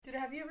Dude,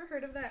 have you ever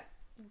heard of that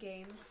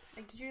game?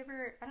 Like, did you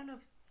ever... I don't know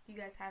if you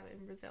guys have it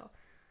in Brazil.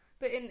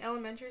 But in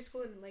elementary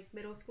school and, like,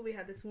 middle school, we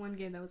had this one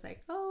game that was like,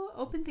 oh,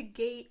 open the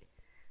gate.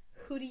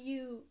 Who do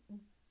you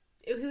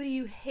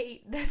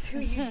hate? That's who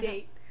you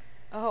date.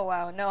 Oh,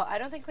 wow. No, I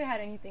don't think we had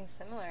anything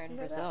similar in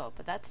Brazil.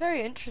 But that's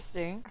very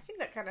interesting. I think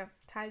that kind of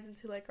ties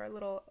into, like, our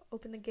little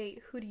open the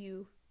gate, who do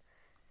you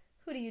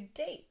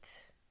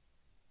date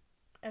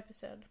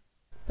episode.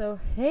 So,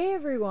 hey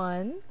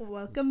everyone.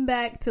 Welcome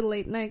back to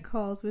Late Night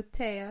Calls with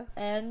Taya.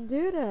 And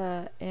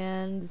Duda.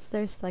 And this is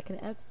our second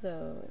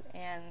episode.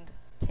 And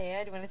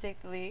Taya, do you want to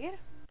take the lead?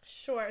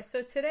 Sure.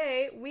 So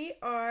today we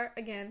are,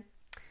 again,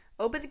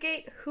 open the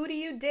gate, who do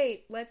you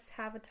date? Let's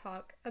have a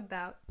talk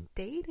about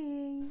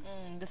dating.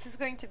 This is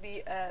going to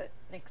be an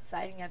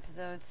exciting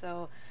episode,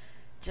 so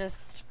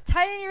just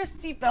tighten your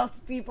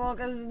seatbelts, people,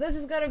 because this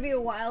is going to be a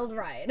wild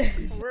ride.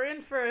 We're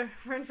in for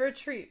a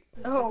treat.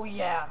 Oh,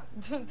 yeah.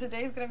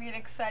 Today's going to be an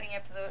exciting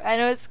episode. I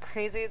know it's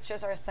crazy. It's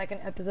just our second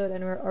episode,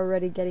 and we're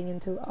already getting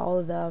into all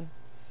of the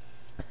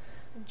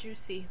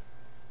Juicy.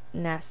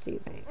 nasty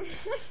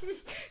things.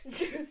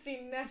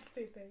 Juicy,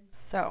 nasty things.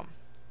 So,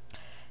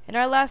 in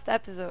our last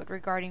episode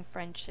regarding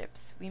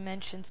friendships, we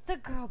mentioned the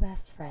girl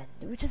best friend,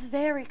 which is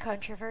very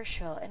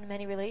controversial in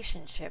many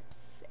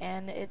relationships,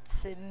 and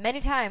it's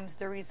many times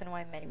the reason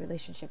why many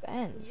relationships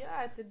end.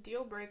 Yeah, it's a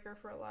deal breaker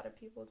for a lot of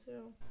people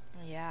too.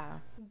 Yeah.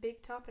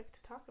 Big topic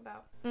to talk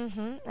about.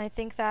 I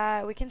think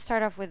that we can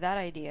start off with that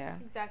idea.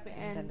 Exactly,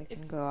 and then we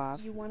can go off.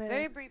 You want to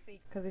very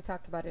briefly, because we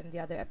talked about it in the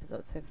other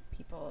episodes. If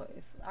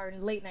our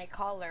late night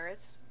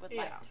callers would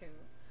like to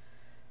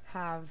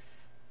have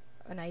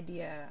an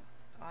idea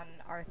on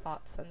our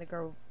thoughts on the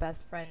girl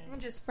best friend,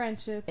 just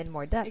friendships in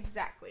more depth.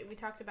 Exactly. We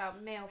talked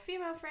about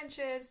male-female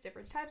friendships,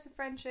 different types of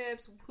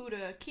friendships, who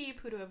to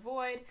keep, who to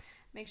avoid.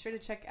 Make sure to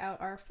check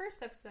out our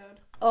first episode.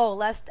 Oh,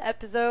 last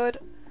episode.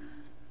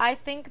 I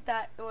think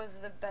that it was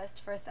the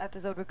best first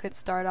episode we could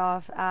start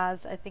off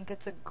as. I think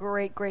it's a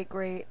great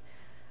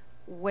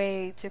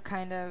way to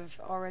kind of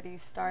already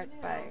start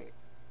by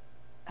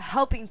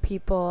helping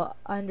people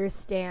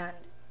understand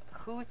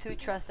who to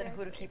trust and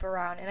who to keep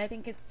around. And I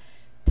think it's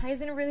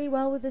ties in really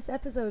well with this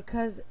episode,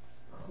 because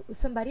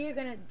somebody you're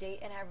gonna date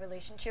and have a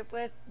relationship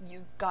with,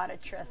 you gotta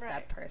trust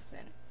that person.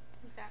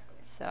 Exactly.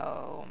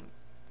 So,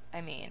 I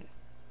mean,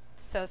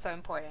 so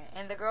important.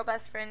 And the girl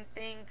best friend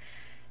thing,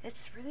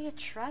 it's really a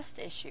trust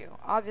issue.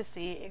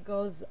 Obviously, it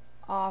goes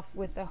off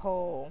with the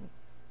whole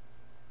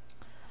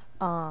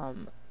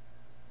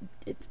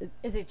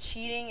is it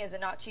cheating? Is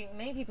it not cheating?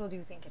 Many people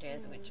do think it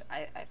is, which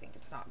I think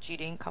it's not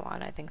cheating. Come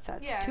on, I think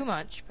that's too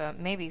much. But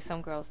maybe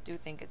some girls do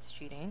think it's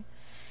cheating.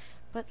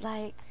 But,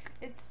 like,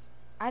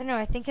 I don't know.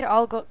 I think it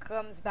all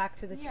comes back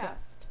to the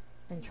trust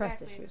and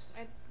trust issues.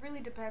 It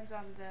really depends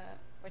on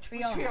which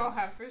we all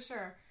have, for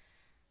sure.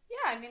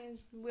 Yeah, I mean,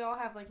 we all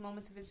have, like,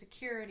 moments of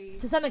insecurity.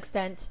 To some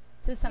extent.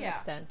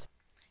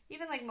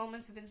 Even, like,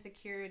 moments of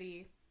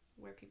insecurity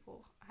where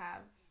people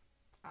have,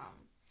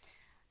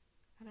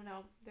 I don't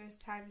know, there's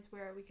times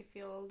where we could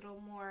feel a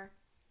little more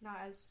not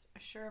as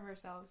sure of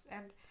ourselves.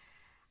 And,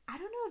 I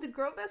don't know, the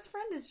girl best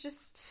friend is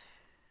just...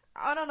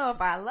 I don't know if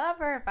I love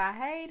her, if I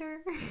hate her.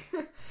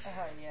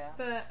 Yeah.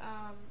 But,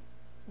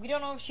 we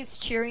don't know if she's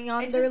cheering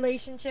on the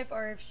relationship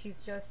or if she's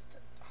just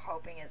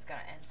hoping it's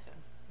gonna end soon.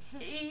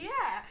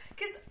 Yeah,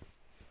 because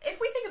if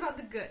we think about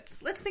the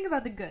goods, let's think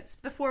about the goods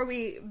before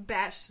we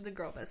bash the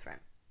girl best friend.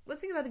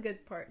 Let's think about the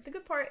good part. The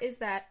good part is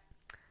that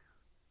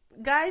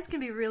guys can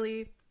be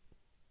really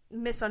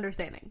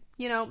misunderstanding.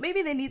 You know,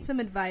 maybe they need some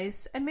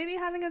advice, and maybe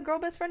having a girl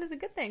best friend is a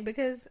good thing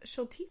because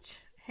she'll teach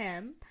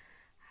him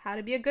how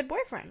to be a good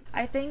boyfriend.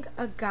 I think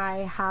a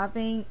guy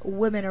having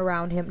women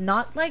around him,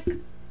 not like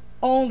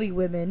only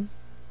women,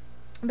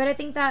 but I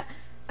think that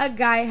a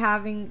guy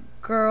having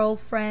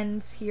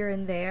girlfriends here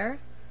and there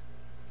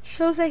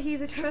shows that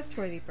he's a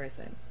trustworthy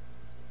person.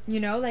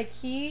 You know, like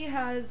he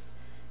has,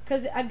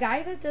 because a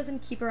guy that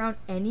doesn't keep around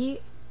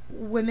any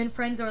women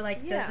friends or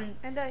like doesn't,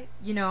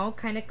 you know,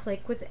 kind of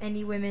click with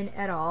any women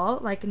at all,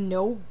 like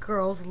no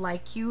girls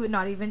like you,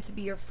 not even to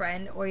be your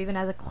friend or even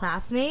as a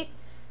classmate,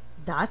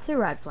 that's a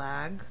red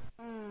flag.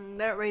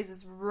 That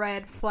raises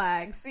red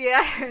flags.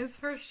 Yes,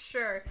 for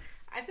sure.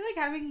 I feel like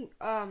having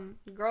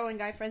girl and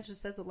guy friends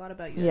just says a lot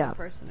about you as a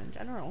person in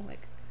general.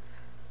 Like,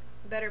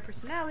 better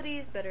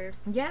personalities, better...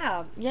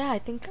 Yeah, I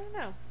think... I don't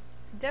know.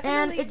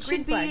 Definitely. And it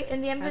should be,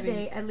 in the end of the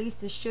day, at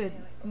least it should.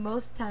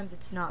 Most times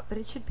it's not, but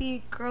it should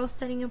be girls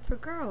standing up for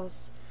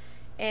girls.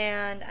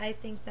 And I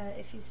think that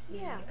if you see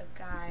a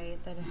guy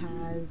that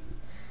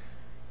has...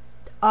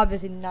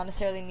 obviously not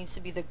necessarily needs to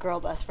be the girl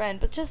best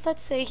friend, but just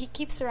let's say he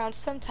keeps around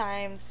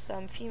sometimes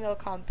some female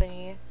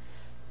company.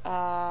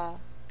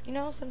 You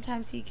know,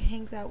 sometimes he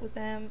hangs out with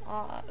them,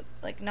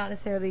 like not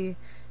necessarily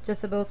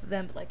just the both of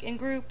them, but like in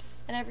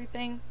groups and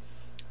everything.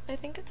 I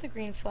think it's a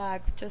green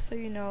flag, just so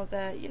you know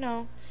that, you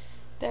know,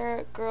 there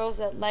are girls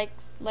that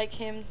like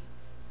him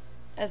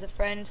as a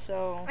friend,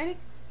 so... it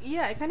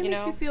kind of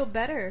makes you feel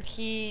better.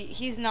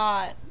 He's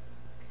not...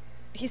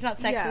 he's not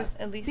sexist,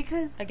 at least.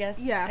 Because I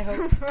guess. Yeah. I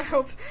hope. I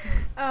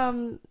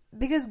hope.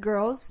 Because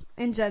girls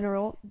in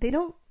general, they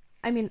don't.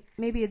 I mean,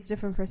 maybe it's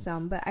different for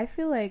some, but I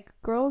feel like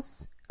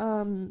girls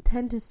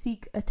tend to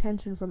seek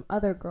attention from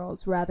other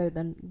girls rather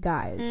than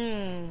guys.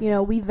 You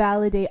know, we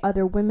validate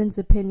other women's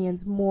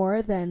opinions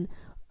more than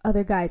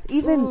other guys.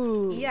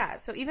 Even yeah,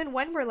 so even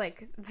when we're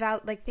like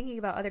thinking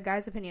about other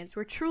guys' opinions,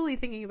 we're truly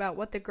thinking about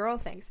what the girl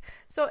thinks.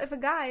 So if a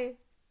guy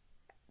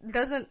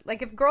doesn't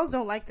like, if girls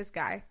don't like this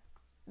guy,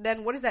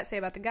 then what does that say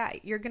about the guy?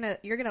 You're gonna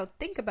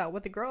think about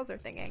what the girls are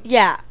thinking.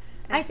 Yeah.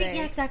 I think,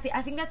 yeah, exactly.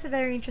 I think that's a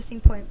very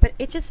interesting point, but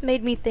it just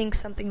made me think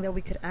something that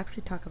we could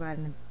actually talk about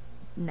in the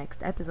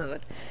next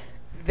episode.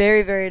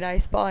 Very, very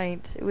nice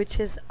point, which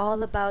is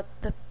all about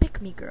the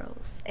pick-me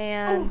girls.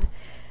 And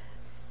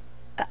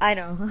I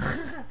know.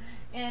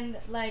 And,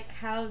 like,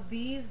 how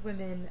these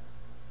women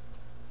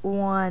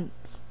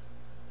want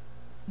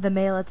the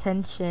male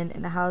attention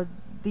and how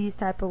these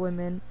type of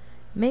women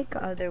make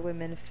other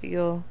women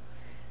feel.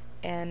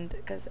 And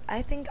because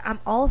I think I'm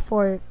all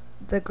for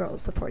the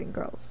girls supporting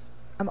girls.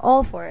 I'm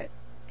all for it.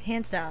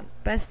 Hands down.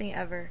 Best thing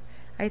ever.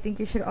 I think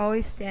you should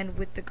always stand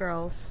with the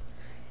girls.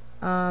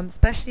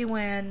 Especially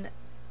when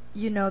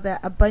you know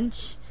that a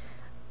bunch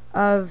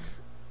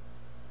of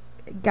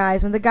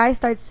guys, when the guy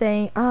starts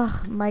saying,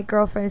 oh, my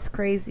girlfriend is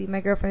crazy,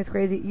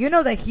 you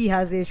know that he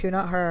has the issue,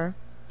 not her.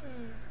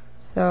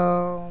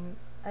 So,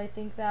 I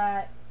think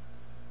that,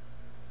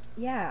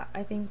 yeah,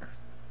 I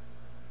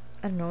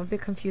don't know, I'm a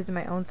bit confused in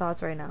my own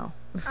thoughts right now.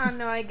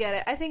 No, I get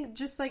it. I think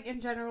just like in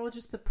general,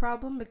 just the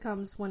problem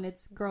becomes when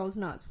it's girls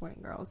not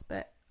supporting girls.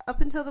 But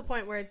up until the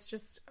point where it's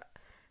just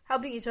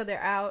helping each other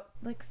out.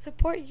 Like,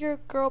 support your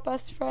girl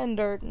best friend,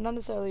 or not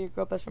necessarily your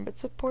girl best friend, but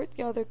support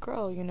the other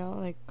girl, you know?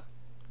 Like,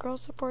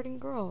 girls supporting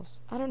girls.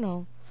 I don't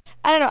know.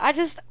 I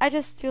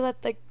just feel that,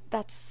 like,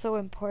 that's so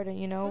important,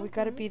 you know? We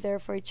gotta be there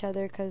for each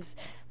other, because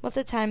most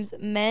of the times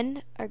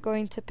men are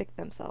going to pick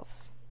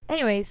themselves.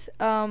 Anyways,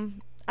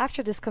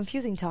 after this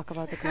confusing talk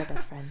about the girl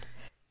best friend.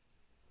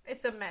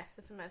 It's a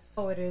mess.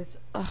 Oh, it is.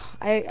 Ugh,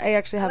 I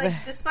actually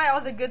have despite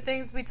all the good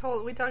things we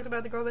talked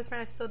about the girl best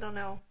friend, I still don't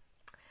know.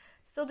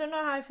 Still don't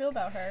know how I feel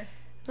about her.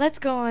 Let's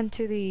go on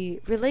to the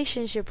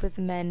relationship with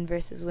men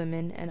versus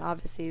women, and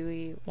obviously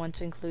we want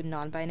to include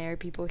non-binary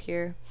people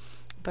here,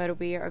 but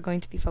we are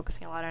going to be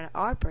focusing a lot on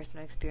our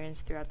personal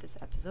experience throughout this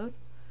episode.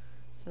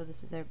 So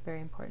this is a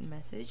very important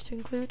message to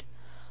include.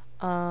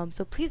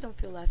 So please don't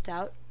feel left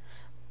out.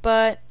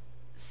 But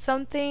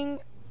something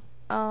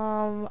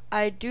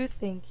I do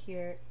think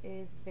here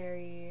is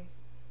very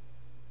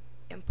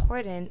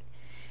important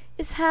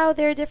is how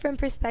there are different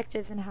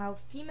perspectives and how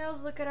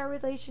females look at our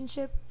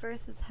relationship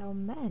versus how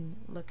men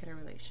look at a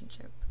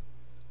relationship.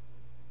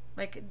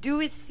 Like, do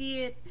we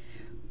see it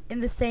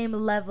in the same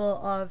level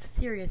of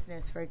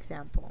seriousness, for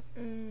example?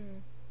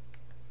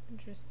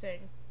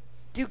 Interesting.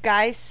 Do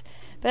guys,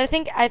 but I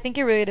think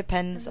it really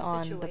depends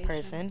on the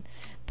person.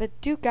 But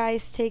do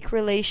guys take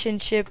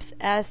relationships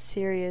as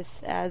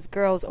serious as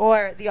girls,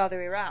 or the other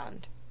way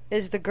around?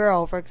 Is the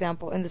girl, for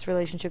example, in this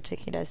relationship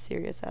taking it as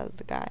serious as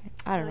the guy?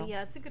 I don't know.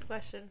 Yeah, it's a good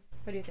question.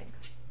 What do you think?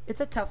 It's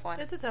a tough one.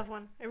 It's a tough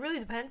one. It really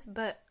depends,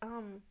 but I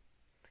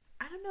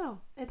don't know.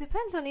 It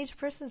depends on each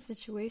person's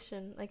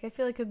situation. Like, I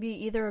feel like it could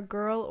be either a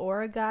girl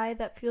or a guy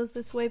that feels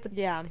this way, but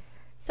yeah,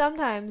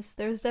 sometimes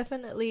there's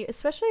definitely,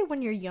 especially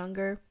when you're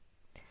younger,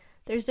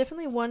 there's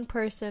definitely one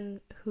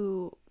person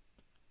who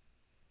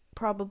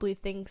probably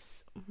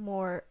thinks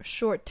more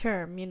short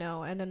term, you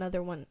know, and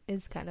another one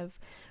is kind of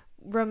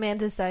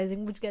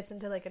romanticizing, which gets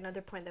into like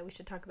another point that we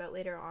should talk about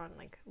later on,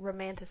 like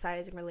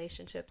romanticizing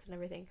relationships and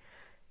everything.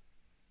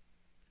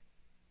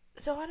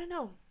 So I don't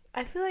know.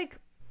 I feel like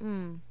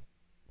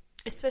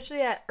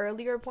especially at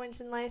earlier points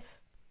in life,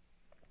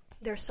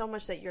 there's so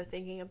much that you're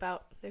thinking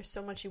about. There's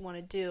so much you want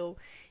to do.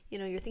 You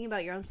know, you're thinking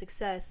about your own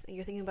success and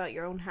you're thinking about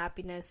your own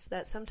happiness,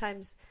 that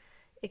sometimes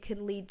it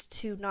can lead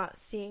to not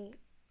seeing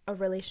a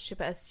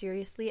relationship as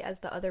seriously as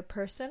the other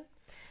person.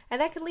 And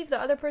that can leave the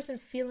other person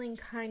feeling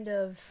kind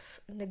of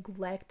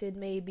neglected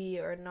maybe,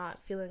 or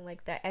not feeling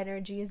like that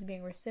energy is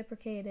being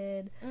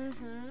reciprocated.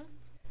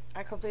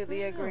 I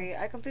completely agree.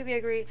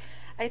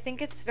 I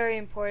think it's very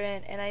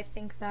important, and I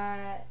think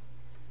that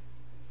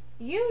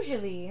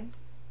usually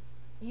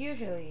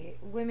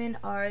women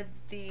are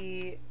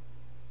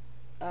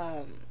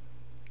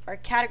are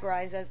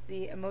categorized as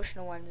the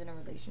emotional ones in a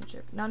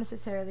relationship. Not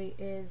necessarily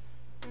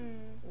is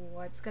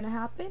what's gonna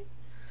happen,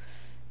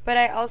 but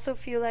I also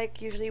feel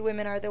like usually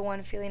women are the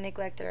one feeling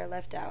neglected or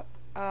left out.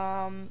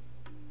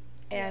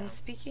 And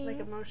speaking, like,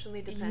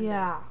 emotionally dependent.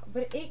 Yeah,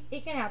 but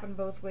it can happen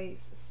both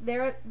ways.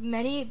 There are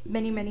many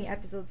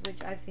episodes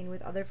which I've seen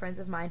with other friends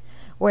of mine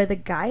where the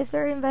guys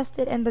are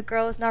invested and the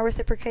girl is not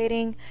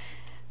reciprocating.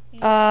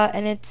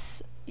 And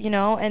it's, you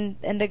know, and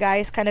the guy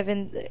is kind of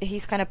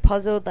he's kind of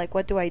puzzled, like,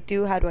 what do I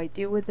do? How do I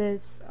deal with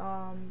this?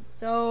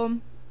 So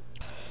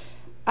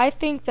I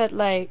think that,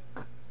 like,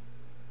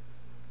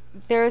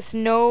 there's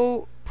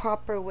no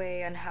proper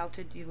way on how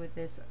to deal with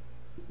this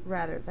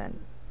rather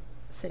than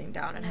sitting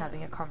down and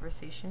having a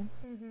conversation.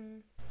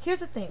 Here's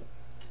the thing.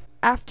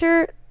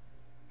 After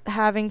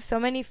having so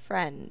many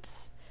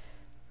friends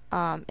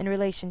in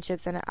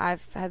relationships, and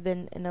have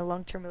been in a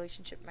long-term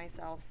relationship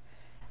myself,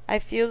 I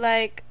feel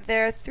like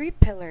there are three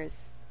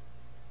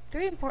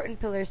important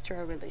pillars to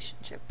our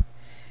relationship.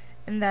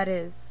 And that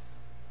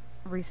is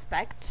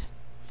respect.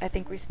 I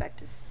think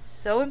respect is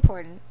so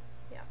important.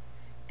 Yeah.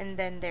 And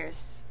then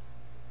there's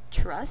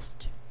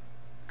trust.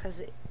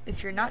 Because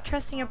if you're not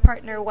trusting your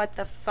partner, what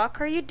the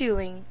fuck are you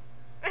doing?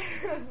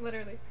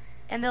 Literally.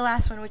 And the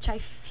last one, which I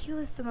feel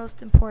is the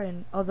most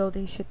important, although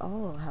they should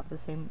all have the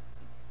same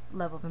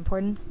level of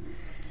importance,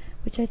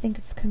 which I think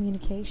is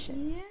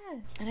communication.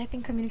 Yes. And I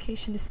think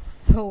communication is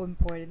so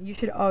important. You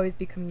should always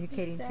be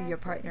communicating to your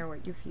partner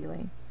what you're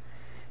feeling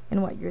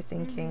and what you're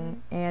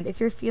thinking. And if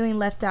you're feeling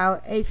left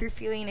out, if you're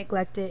feeling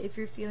neglected, if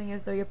you're feeling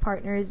as though your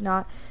partner is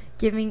not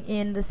giving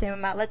in the same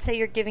amount, let's say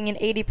you're giving in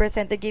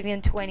 80%, they're giving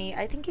in 20%,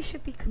 I think you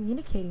should be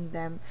communicating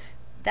them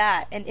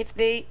that. And if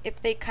they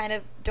kind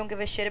of don't give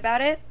a shit about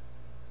it,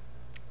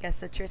 guess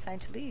that's your sign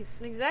to leave.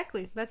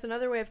 Exactly. That's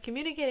another way of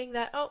communicating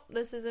that, oh,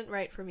 this isn't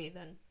right for me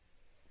then.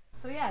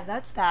 So yeah,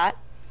 that's that.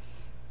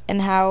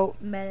 And how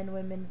men and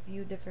women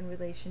view different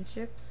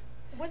relationships.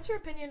 What's your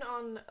opinion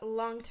on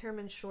long-term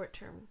and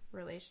short-term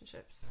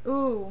relationships?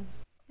 Ooh.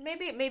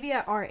 Maybe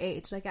at our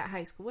age, like at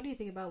high school. What do you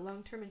think about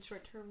long-term and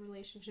short-term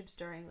relationships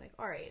during like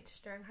our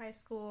age, during high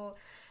school,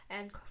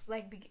 and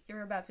like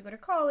you're about to go to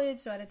college,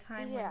 so at a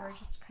time when we're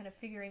just kind of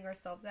figuring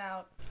ourselves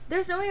out?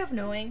 There's no way of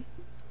knowing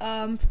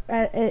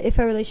if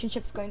a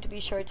relationship's going to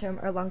be short-term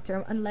or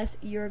long-term, unless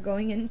you're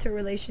going into a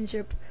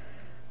relationship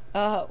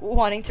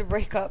wanting to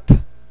break up,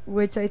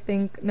 which I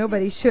think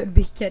nobody should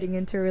be getting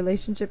into a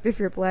relationship if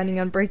you're planning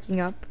on breaking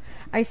up.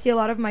 I see a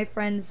lot of my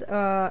friends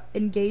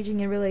engaging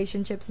in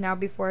relationships now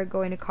before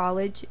going to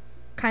college,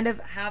 kind of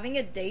having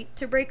a date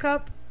to break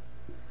up.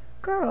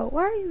 Girl,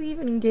 why are you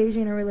even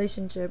engaging in a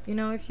relationship? You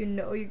know, if you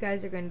know you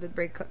guys are going to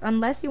break up,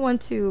 unless you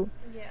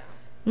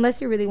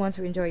really want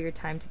to enjoy your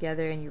time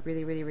together and you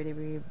really, really, really,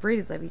 really,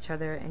 really love each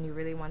other and you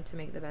really want to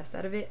make the best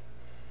out of it.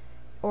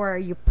 Or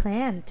you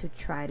plan to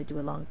try to do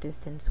a long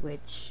distance,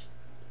 which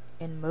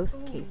in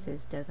most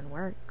cases doesn't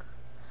work.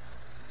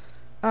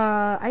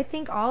 I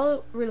think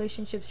all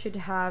relationships should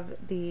have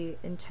the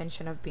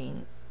intention of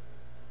being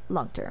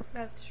long term.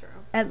 That's true.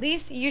 At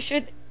least you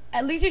should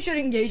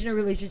engage in a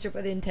relationship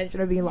with the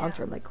intention of being long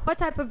term. Like, what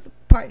type of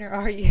partner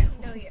are you?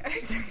 No, yeah,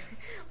 exactly.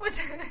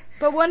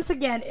 But once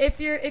again,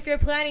 if you're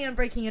planning on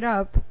breaking it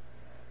up,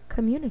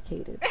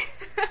 communicate it.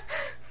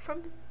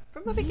 From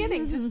the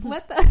beginning, just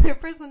let the other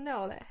person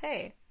know that,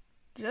 hey,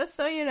 just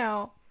so you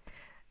know,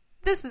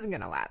 this isn't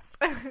gonna last.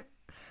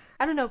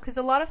 I don't know, because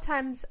a lot of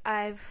times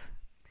I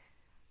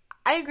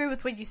agree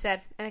with what you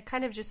said, and it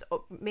kind of just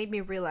made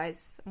me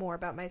realize more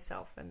about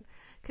myself. And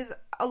because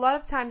a lot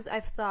of times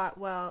I've thought,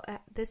 well,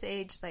 at this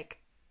age, like,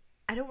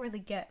 I don't really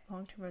get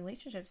long-term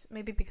relationships.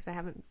 Maybe because I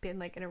haven't been,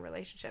 like, in a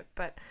relationship,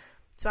 but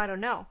so I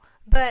don't know.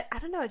 But I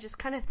don't know, I just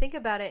kind of think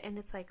about it, and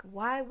it's like,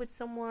 why would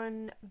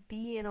someone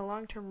be in a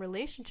long-term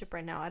relationship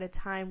right now at a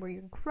time where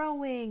you're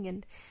growing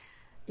and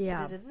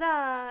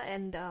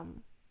and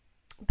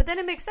but then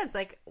it makes sense,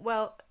 like,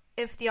 well,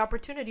 if the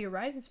opportunity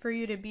arises for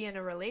you to be in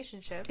a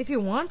relationship, if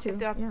you want to,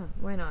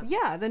 why not?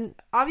 Yeah, then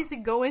obviously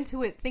go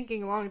into it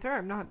thinking long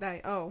term, not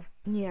that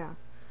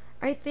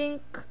I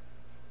think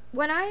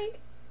when I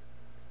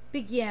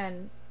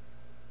began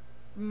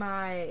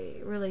my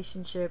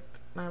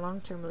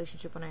long-term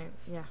relationship,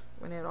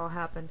 when it all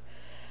happened,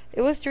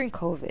 it was during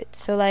COVID.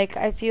 So like,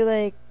 I feel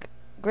like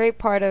great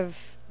part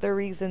of the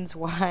reasons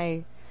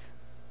why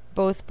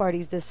both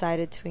parties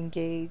decided to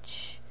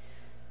engage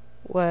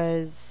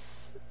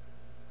was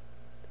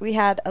we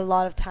had a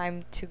lot of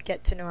time to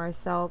get to know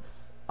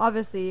ourselves.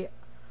 Obviously,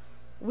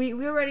 we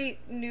already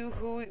knew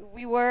who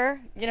we were,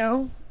 you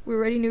know, we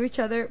already knew each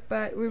other,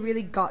 but we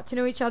really got to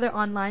know each other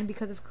online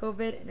because of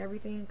COVID and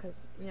everything,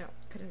 because, you know,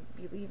 couldn't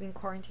be leaving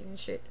quarantine and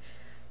shit.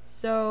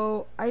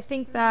 So I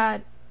think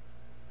that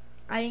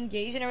I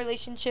engaged in a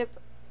relationship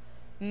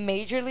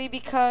majorly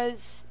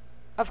because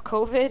of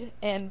COVID,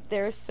 and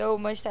there's so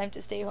much time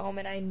to stay home,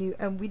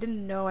 and we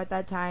didn't know at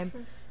that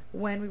time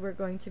when we were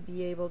going to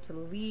be able to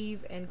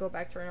leave and go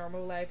back to our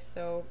normal life.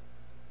 So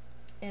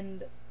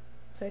I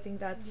think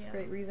that's a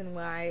great reason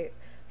why.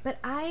 But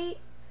that's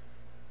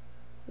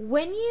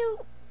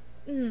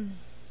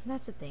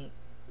the thing.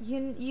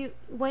 You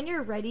when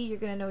you're ready, you're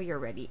gonna know you're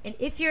ready, and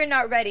if you're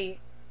not ready,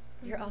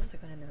 you're also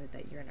gonna know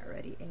that you're not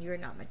ready and you're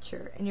not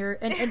mature, and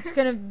it's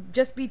gonna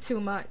just be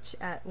too much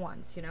at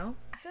once, you know.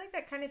 I feel like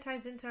that kind of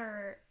ties into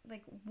our,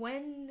 like,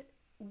 when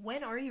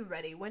are you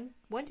ready? When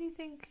do you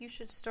think you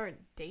should start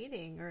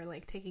dating or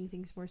like taking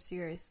things more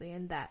seriously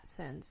in that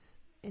sense,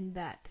 in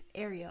that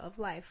area of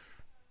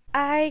life?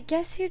 I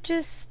guess you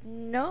just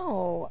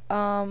know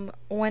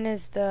when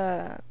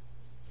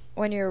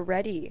you're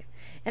ready.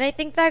 And I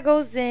think that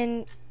goes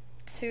in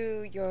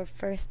to your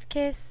first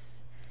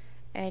kiss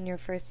and your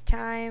first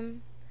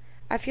time.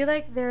 I feel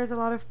like there's a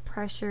lot of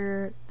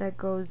pressure that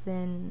goes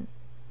in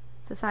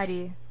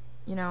society,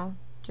 you know,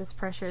 just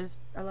pressures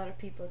a lot of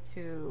people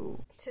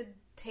to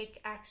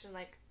take action,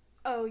 like,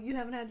 oh, you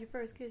haven't had your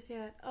first kiss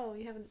yet. Oh,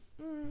 you haven't.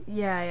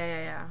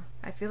 Yeah.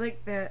 I feel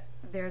like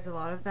there's a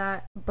lot of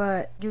that,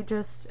 but you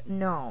just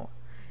know.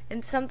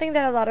 And something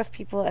that a lot of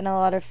people and a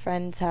lot of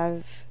friends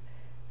have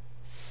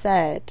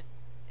said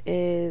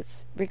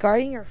is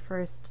regarding your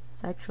first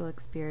sexual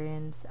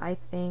experience, I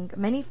think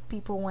many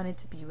people wanted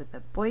to be with a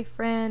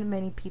boyfriend,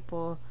 many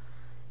people,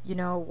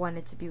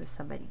 wanted to be with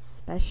somebody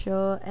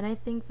special, and I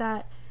think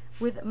that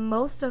with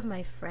most of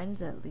my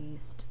friends at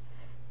least,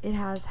 it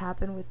has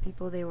happened with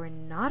people they were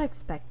not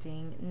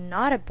expecting,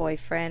 not a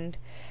boyfriend,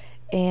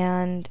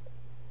 and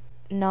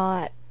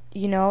not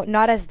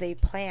as they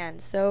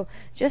planned. So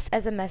just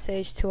as a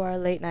message to our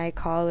late night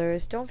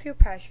callers, don't feel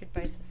pressured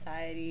by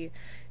society.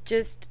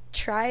 Just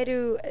try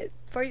to,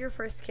 for your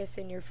first kiss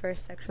and your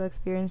first sexual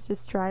experience,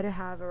 just try to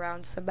have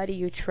around somebody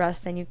you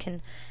trust and you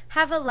can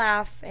have a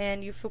laugh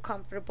and you feel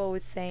comfortable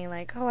with saying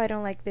like, oh, I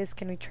don't like this,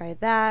 can we try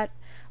that?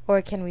 Or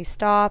can we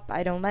stop?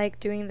 I don't like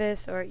doing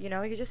this. Or, you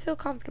just feel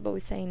comfortable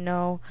with saying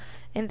no,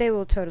 and they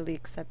will totally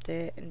accept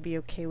it and be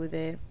okay with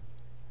it.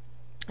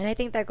 And I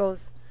think that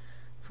goes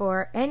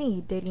for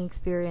any dating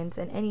experience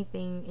and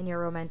anything in your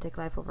romantic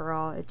life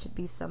overall. It should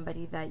be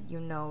somebody that you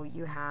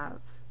have,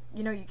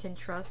 you can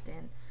trust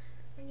in.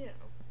 Yeah.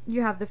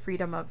 You have the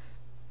freedom of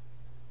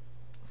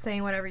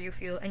saying whatever you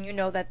feel, and you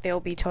know that they'll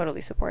be totally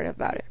supportive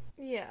about it.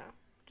 Yeah.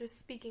 Just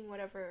speaking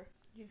whatever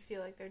you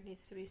feel like there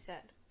needs to be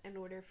said in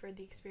order for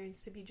the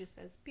experience to be just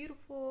as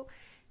beautiful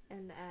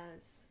and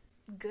as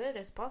good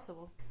as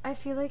possible. I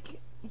feel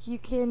like you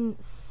can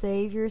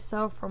save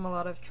yourself from a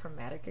lot of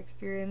traumatic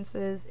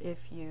experiences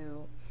if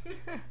you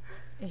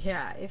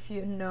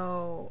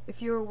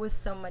if you're with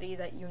somebody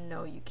that you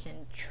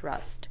can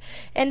trust.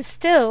 And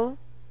still,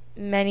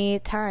 many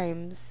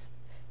times,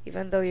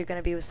 even though you're going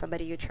to be with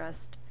somebody you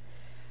trust,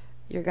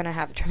 you're going to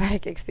have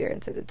traumatic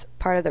experiences. It's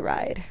part of the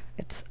ride.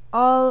 It's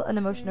all an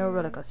emotional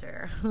roller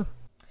coaster.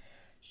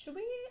 Should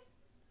we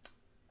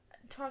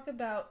talk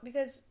about,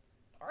 because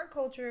our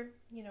culture,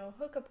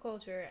 hookup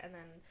culture, and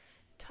then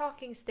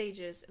talking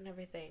stages and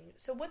everything.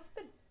 So what's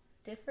the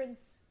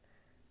difference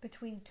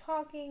between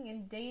talking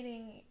and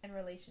dating and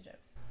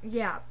relationships?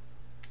 Yeah.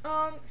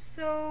 I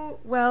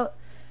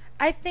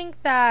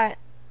think that,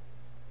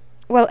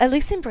 at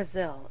least in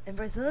Brazil. In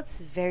Brazil,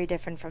 it's very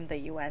different from the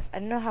U.S. I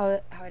don't know how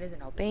it is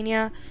in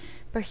Albania,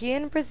 but here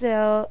in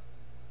Brazil,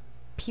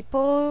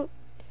 people,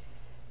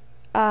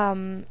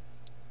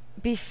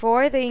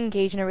 before they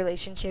engage in a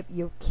relationship,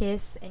 you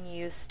kiss and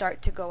you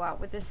start to go out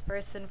with this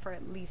person for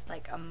at least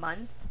like a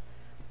month.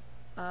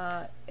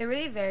 It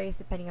really varies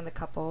depending on the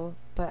couple,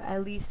 but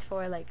at least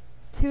for like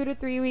 2 to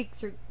 3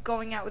 weeks, you're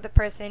going out with a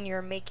person,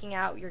 you're making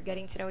out, you're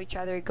getting to know each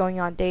other, you're going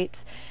on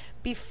dates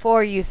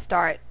before you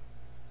have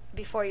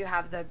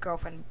the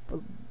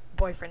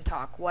girlfriend-boyfriend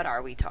talk, what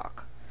are we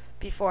talk,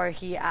 before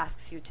he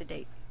asks you to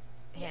date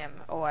him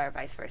or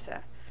vice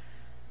versa.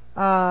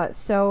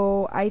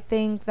 So I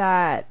think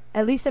that,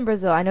 at least in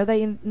Brazil, I know that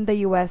in the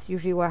U.S.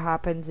 usually what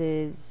happens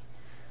is,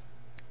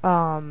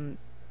 in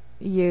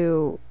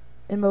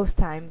most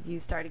times, you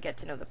start to get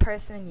to know the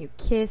person, you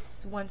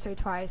kiss once or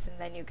twice, and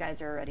then you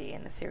guys are already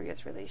in a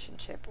serious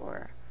relationship,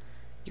 or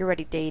you're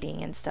already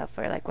dating and stuff,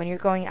 or like when you're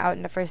going out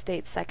in the first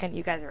date, second,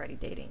 you guys are already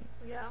dating.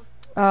 Yeah.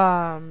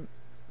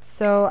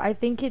 So I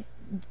think it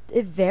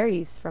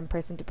varies from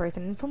person to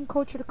person and from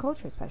culture to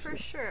culture, especially. For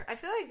sure. I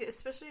feel like,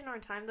 especially in our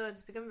time, though,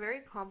 it's become very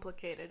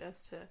complicated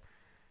as to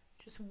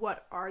just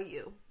what are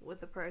you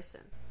with a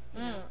person.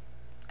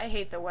 I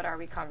hate the what are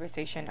we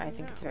conversation. I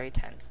think it's very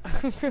tense.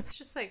 It's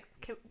just like,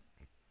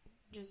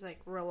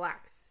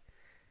 relax.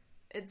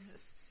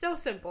 It's so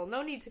simple.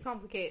 No need to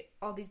complicate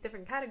all these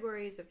different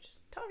categories of just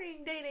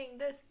talking, dating,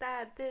 this,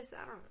 that, this, I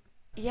don't know.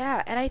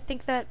 Yeah, and I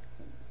think that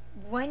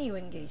when you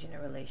engage in a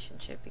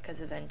relationship,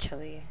 because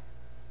eventually,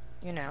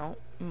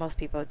 most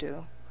people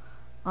do,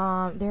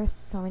 there's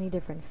so many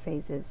different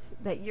phases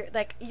that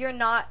you're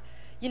not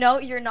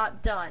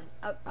done.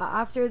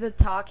 After the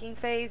talking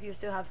phase, you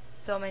still have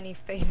so many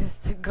phases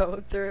to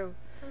go through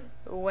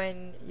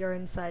when you're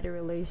inside a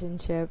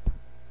relationship.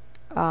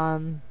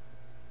 And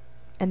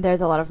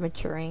there's a lot of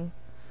maturing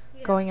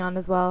going on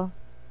as well.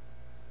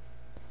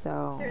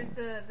 So there's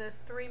the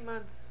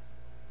 3-month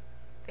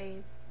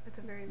phase at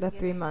the very beginning.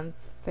 The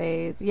 3-month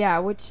phase, yeah,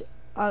 which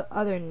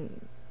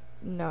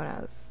known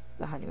as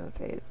the honeymoon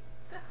phase.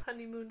 The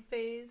honeymoon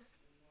phase,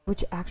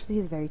 which actually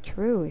is very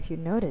true if you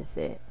notice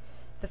it.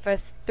 The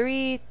first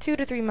 2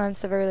 to 3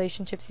 months of a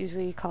relationship is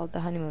usually called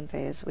the honeymoon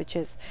phase, which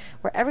is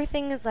where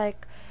everything is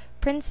like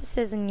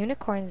princesses and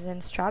unicorns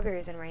and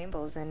strawberries and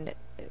rainbows, and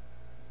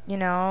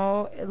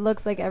it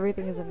looks like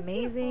everything is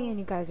amazing, and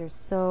you guys are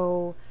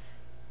so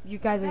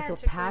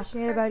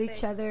passionate about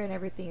each other, and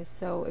everything is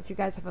so, if you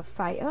guys have a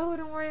fight, oh,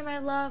 don't worry, my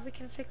love, we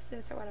can fix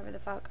this, or whatever the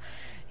fuck,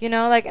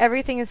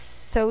 everything is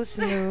so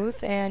smooth,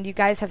 and you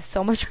guys have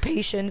so much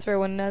patience for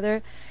one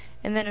another,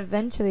 and then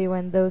eventually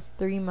when those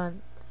 3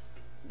 months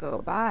go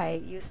by,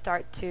 you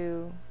start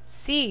to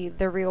see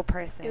the real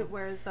person. It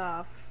wears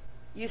off.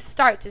 You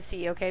start to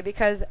see, okay,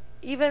 because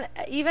even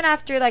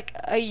after like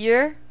a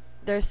year,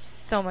 there's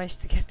so much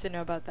to get to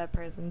know about that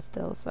person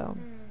still, so.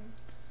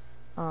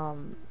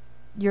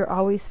 you're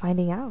always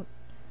finding out.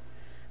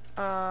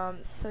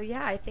 So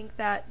yeah, I think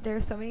that there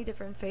are so many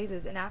different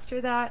phases, and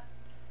after that,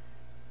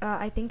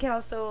 I think it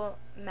also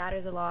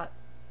matters a lot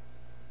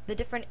the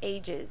different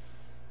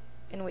ages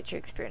in which you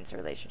experience a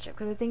relationship,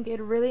 because I think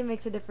it really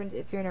makes a difference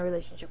if you're in a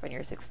relationship when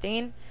you're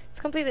 16. It's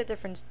completely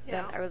different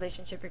than a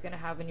relationship you're going to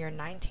have when you're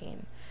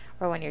 19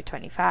 or when you're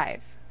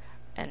 25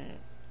 and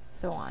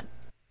so on.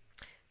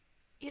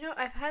 You know,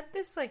 I've had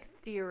this like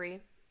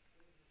theory.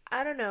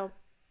 I don't know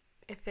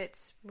if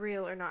it's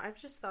real or not. I've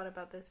just thought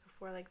about this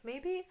before. Like,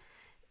 maybe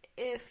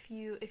if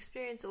you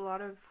experience a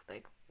lot of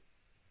like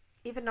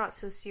even not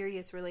so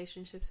serious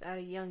relationships at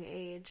a young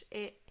age,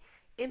 it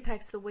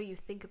impacts the way you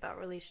think about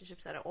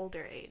relationships at an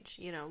older age,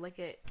 you know, like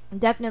it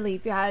definitely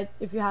if you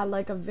had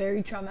like a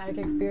very traumatic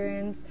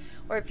experience,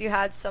 or if you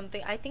had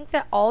something. I think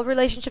that all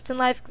relationships in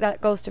life,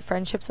 that goes to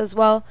friendships as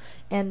well,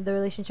 and the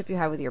relationship you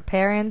have with your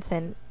parents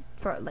and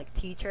for like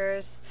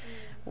teachers,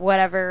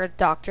 whatever,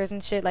 doctors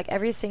and shit, like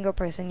every single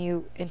person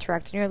you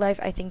interact in your life,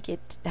 I think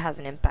it has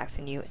an impact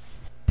on you,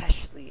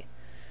 especially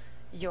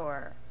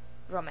your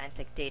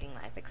romantic dating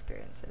life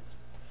experiences.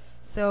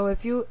 So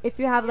if you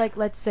have, like,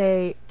 let's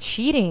say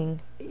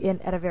cheating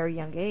at a very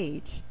young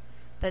age,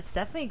 that's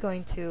definitely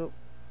going to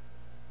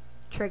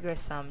trigger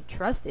some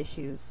trust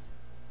issues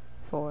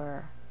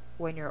for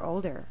when you're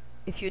older,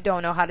 if you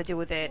don't know how to deal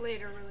with it.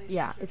 Later relationships.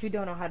 Yeah, if you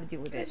don't know how to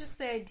deal with it's it. Just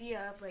the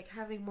idea of like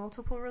having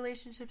multiple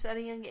relationships at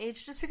a young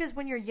age, just because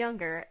when you're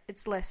younger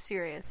it's less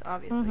serious,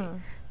 obviously.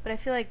 But I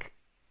feel like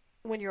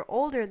when you're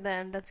older,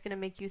 then that's going to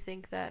make you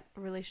think that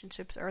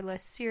relationships are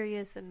less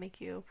serious and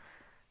make you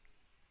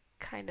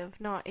kind of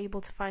not able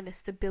to find a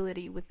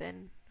stability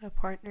within a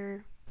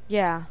partner.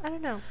 Yeah. I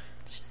don't know.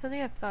 It's just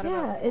something I've thought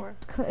about before.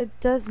 It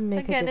does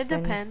make Again, a difference.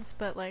 it depends,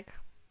 but like...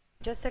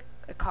 Just a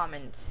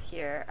comment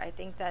here. I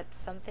think that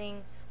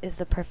something is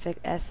the perfect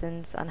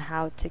essence on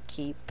how to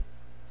keep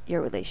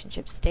your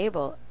relationship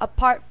stable,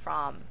 apart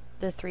from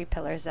the 3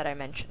 pillars that I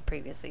mentioned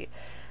previously.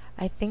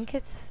 I think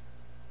it's,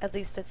 at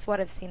least that's what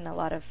I've seen a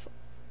lot of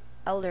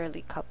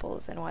elderly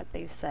couples, and what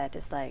they've said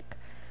is like,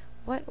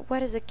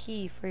 what is a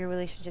key for your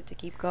relationship to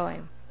keep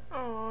going?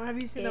 Oh, have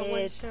you seen that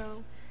one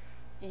show?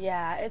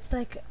 Yeah, it's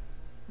like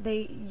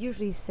they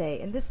usually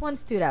say, and this one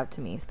stood out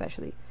to me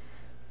especially,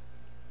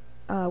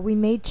 we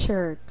made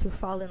sure to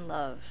fall in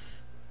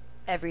love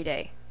every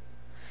day.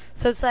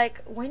 So it's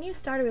like when you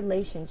start a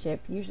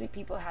relationship, usually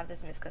people have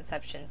this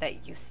misconception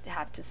that you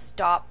have to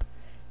stop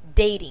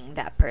dating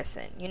that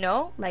person, you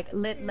know, like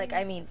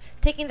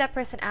taking that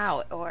person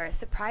out or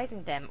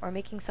surprising them or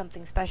making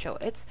something special.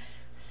 It's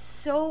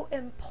so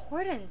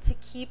important to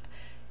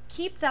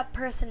keep that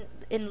person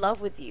in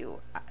love with you.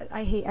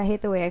 I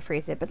hate the way I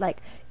phrase it, but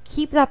like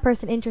keep that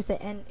person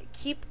interested and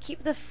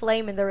keep the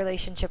flame in the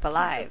relationship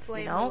alive. Keep the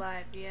flame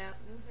alive, yeah.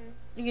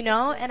 You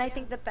know, and I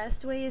think the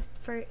best way is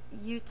for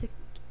you to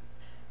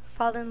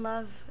fall in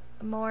love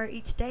more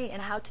each day.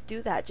 And how to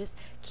do that, just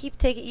keep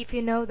taking, if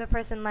you know the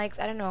person likes,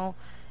 I don't know,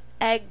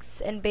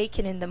 eggs and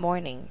bacon in the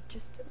morning,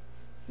 just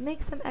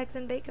make some eggs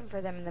and bacon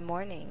for them in the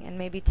morning, and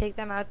maybe take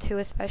them out to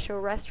a special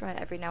restaurant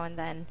every now and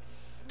then.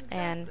 Exactly.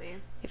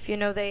 And if you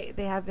know they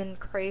have been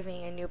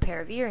craving a new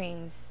pair of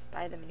earrings,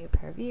 buy them a new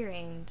pair of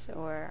earrings,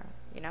 or,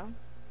 you know,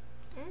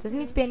 doesn't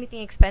need to be anything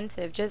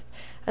expensive, just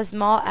a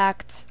small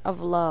act of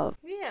love.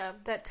 Yeah,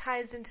 that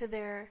ties into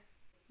their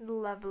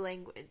love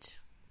language.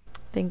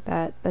 I think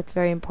that's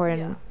very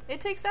important. Yeah.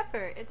 It takes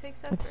effort.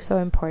 It's so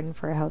important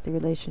for a healthy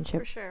relationship.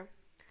 For sure.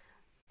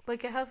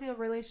 Like, a healthy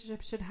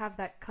relationship should have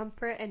that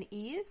comfort and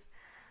ease,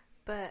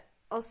 but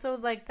also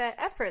like that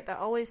effort, that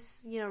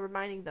always, you know,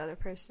 reminding the other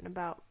person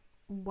about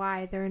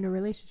why they're in a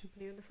relationship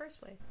with you in the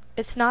first place.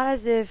 It's not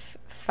as if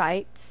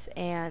fights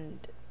and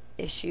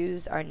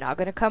issues are not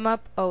going to come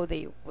up. Oh,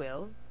 they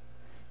will.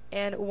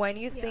 And when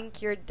you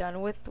think you're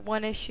done with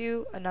one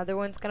issue, another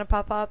one's going to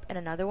pop up, and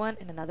another one,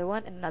 and another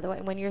one, and another one.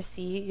 And when you're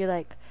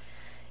like,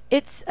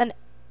 it's an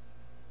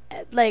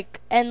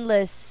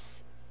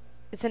endless,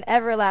 it's an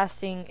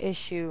everlasting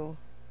issue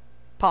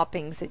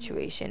popping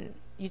situation.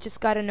 You just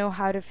got to know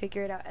how to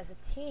figure it out as a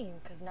team,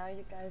 because now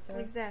you guys are...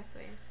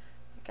 Exactly.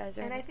 You guys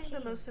are And I think team.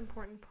 the most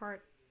important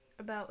part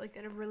about, like,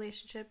 in a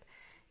relationship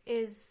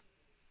is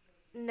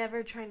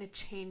never trying to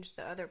change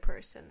the other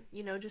person,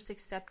 you know, just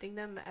accepting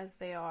them as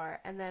they are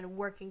and then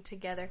working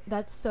together.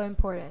 That's so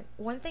important.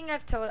 One thing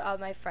I've told all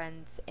my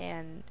friends,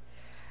 and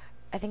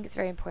I think it's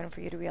very important for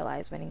you to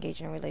realize when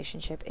engaging in a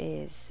relationship,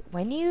 is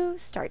when you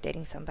start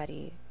dating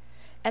somebody,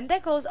 and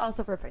that goes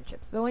also for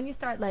friendships, but when you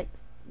start, like,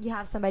 you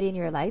have somebody in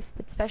your life,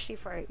 but especially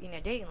for, you know,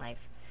 dating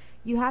life,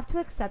 you have to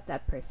accept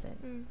that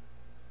person.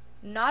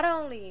 Not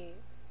only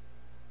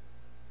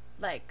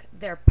like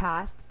their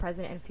past,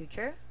 present, and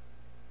future,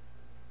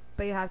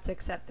 but you have to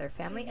accept their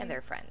family and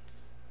their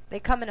friends. They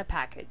come in a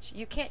package.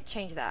 You can't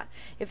change that.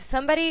 If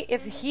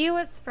he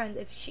was friends,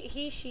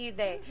 if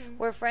they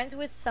were friends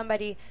with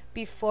somebody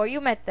before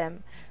you met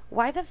them,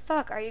 why the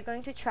fuck are you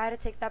going to try to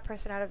take that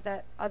person out of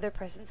that other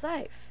person's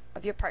life,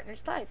 of your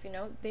partner's life? You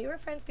know, they were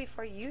friends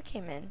before you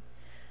came in.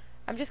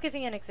 I'm just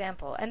giving an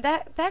example. And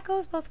that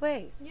goes both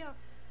ways. Yeah.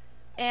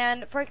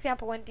 And for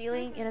example, when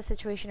dealing in a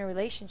situation or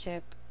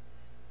relationship,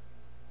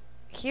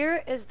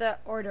 here is the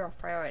order of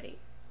priority.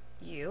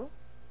 You,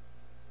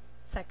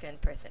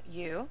 second person,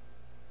 you,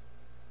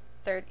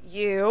 third,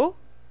 you,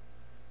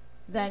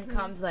 then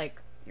comes like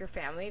your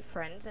family,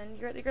 friends, and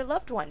your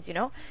loved ones, you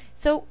know?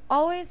 So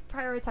always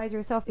prioritize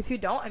yourself. If you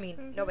don't, I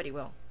mean, nobody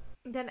will.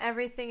 Then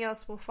everything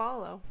else will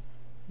follow.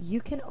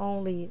 You can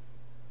only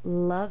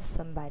love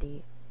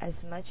somebody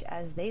as much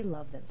as they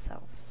love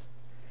themselves.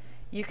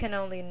 You can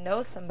only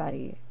know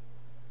somebody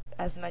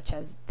as much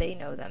as they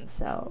know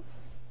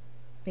themselves.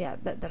 Yeah,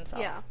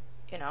 themselves. Yeah.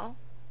 You know?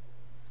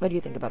 What do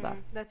you think about that?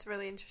 That's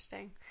really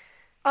interesting.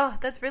 Oh,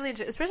 that's really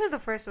interesting. Especially the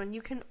first one.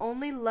 You can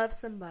only love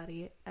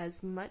somebody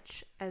as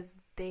much as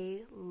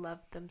they love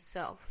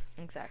themselves.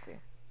 Exactly.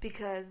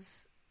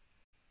 Because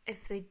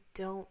if they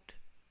don't...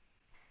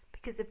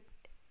 Because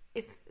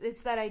if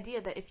it's that idea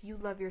that if you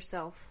love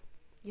yourself,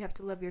 you have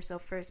to love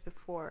yourself first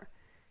before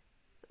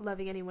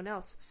loving anyone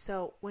else.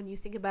 So when you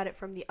think about it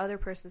from the other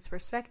person's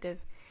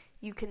perspective,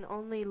 you can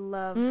only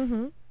love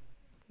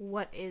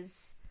what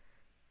is...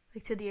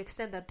 like to the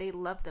extent that they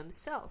love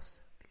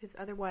themselves, because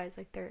otherwise,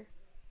 like, they're,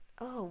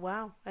 oh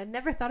wow, I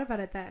never thought about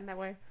it in that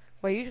way.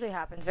 What usually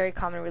happens, very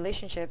common in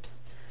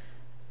relationships,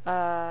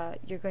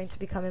 you're going to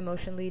become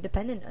emotionally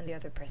dependent on the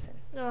other person.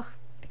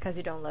 Because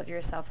you don't love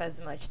yourself as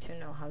much to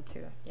know how to,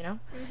 you know?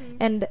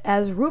 And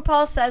as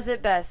RuPaul says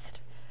it best,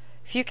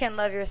 if you can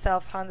love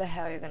yourself, how the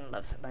hell are you going to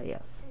love somebody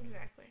else?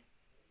 Exactly.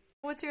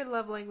 What's your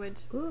love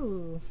language?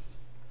 Ooh,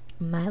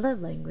 my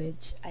love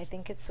language, I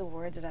think it's the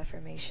words of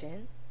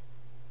affirmation.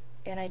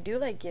 And I do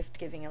like gift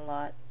giving a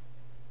lot,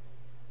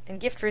 and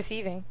gift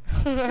receiving.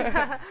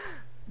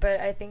 But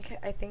I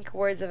think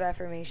words of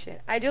affirmation.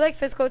 I do like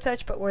physical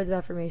touch, but words of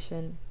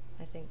affirmation,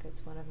 I think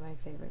it's one of my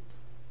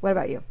favorites. What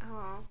about you?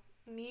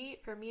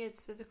 For me,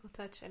 it's physical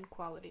touch and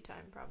quality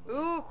time, probably.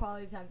 Ooh,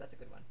 quality time, that's a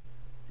good one.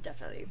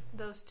 Definitely.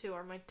 Those two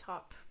are my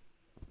top.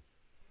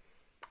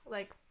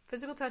 Like,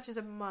 physical touch is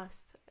a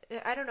must.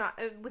 I don't know,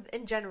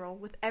 in general,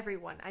 with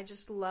everyone, I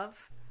just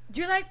love.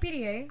 Do you like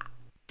PDA?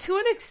 To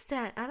an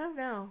extent, I don't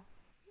know.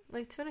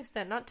 Like, to an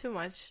extent, not too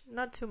much.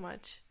 Not too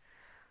much.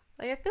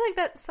 Like, I feel like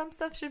that some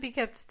stuff should be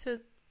kept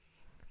to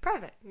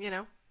private, you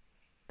know?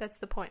 That's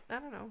the point. I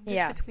don't know.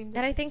 Just between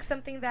and I think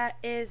something that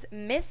is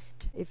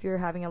missed if you're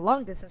having a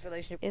long-distance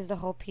relationship is the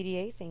whole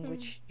PDA thing,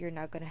 which you're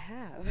not going to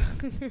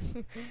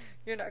have.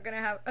 You're not going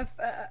to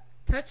have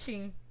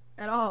touching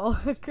at all.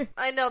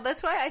 I know.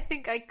 That's why I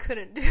think I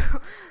couldn't do,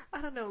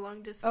 I don't know,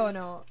 long distance. Oh,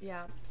 no.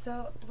 Yeah.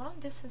 So,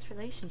 long-distance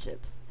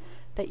relationships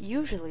that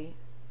usually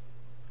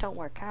don't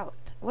work out.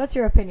 What's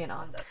your opinion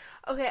on them?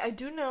 Okay, I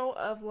do know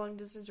of long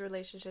distance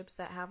relationships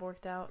that have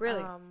worked out.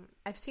 Really?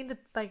 I've seen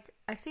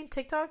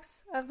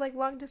TikToks of like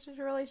long distance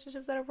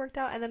relationships that have worked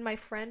out, and then my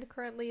friend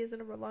currently is in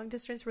a long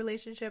distance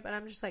relationship, and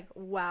I'm just like,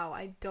 wow,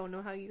 I don't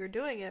know how you're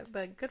doing it,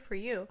 but good for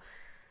you.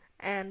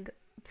 And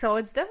so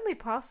it's definitely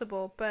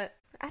possible, but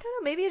I don't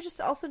know, maybe it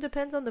just also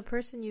depends on the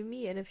person you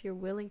meet and if you're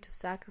willing to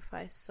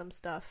sacrifice some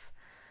stuff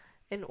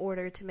in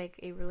order to make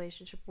a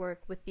relationship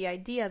work, with the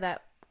idea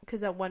that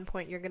because at one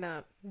point you're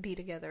gonna be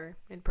together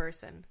in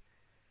person.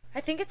 I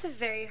think it's a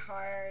very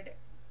hard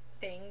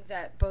thing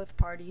that both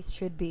parties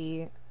should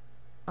be,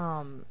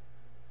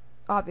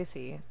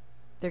 obviously,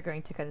 they're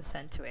going to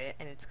consent to it,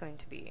 and it's going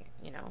to be,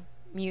 you know,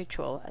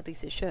 mutual, at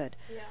least it should.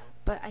 Yeah.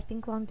 But I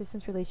think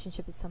long-distance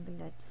relationship is something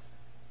that's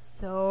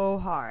so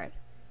hard,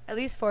 at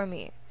least for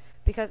me,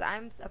 because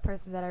I'm a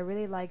person that I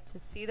really like to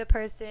see the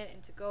person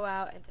and to go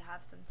out and to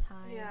have some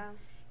time. Yeah.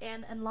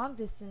 And in long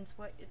distance,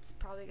 what it's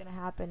probably going to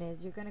happen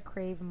is you're going to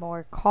crave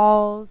more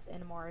calls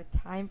and more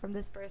time from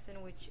this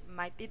person, which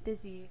might be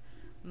busy,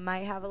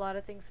 might have a lot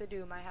of things to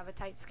do, might have a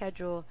tight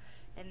schedule,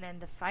 and then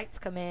the fights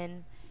come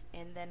in,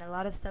 and then a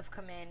lot of stuff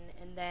come in,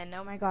 and then,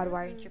 oh my God,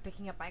 why aren't you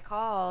picking up my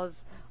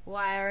calls?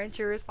 Why aren't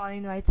you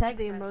responding to my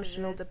text messages? The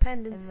emotional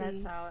dependency. And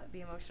that's how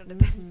the emotional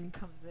dependency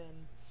comes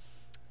in.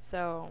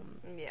 So,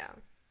 yeah.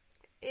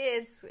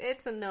 It's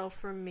a no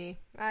from me.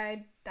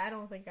 I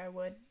don't think I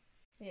would.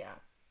 Yeah.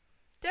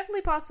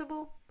 Definitely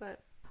possible, but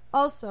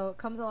also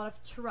comes a lot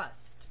of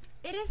trust.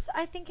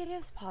 I think it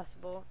is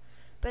possible,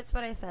 but it's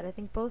what I said. I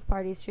think both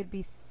parties should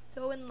be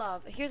so in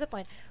love. Here's the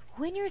point.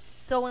 When you're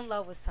so in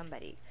love with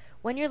somebody,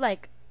 when you're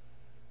like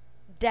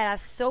dead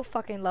ass so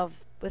fucking in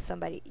love with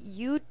somebody,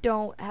 you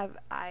don't have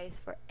eyes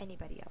for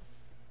anybody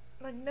else.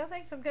 Like, no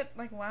thanks, I'm good.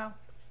 Like, wow.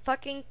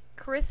 Fucking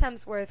Chris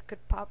Hemsworth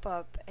could pop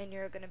up and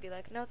you're gonna be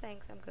like, no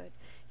thanks, I'm good.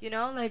 You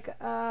know, like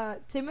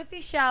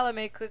Timothy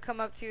Chalamet could come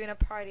up to you in a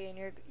party and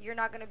you're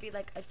not gonna be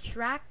like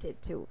attracted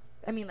to.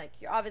 I mean, like,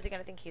 you're obviously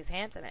gonna think he's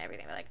handsome and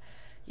everything, but like,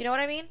 you know what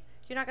I mean?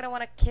 You're not gonna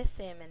want to kiss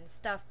him and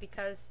stuff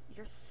because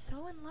you're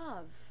so in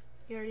love.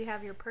 You already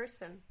have your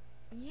person.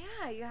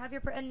 Yeah, you have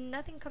your and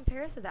nothing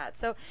compares to that.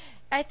 So,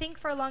 I think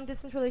for a long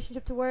distance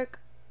relationship to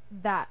work,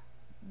 that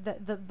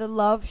the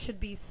love should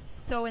be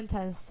so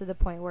intense to the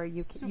point where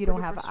you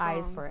don't have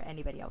eyes for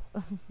anybody else.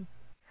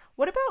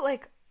 What about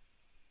like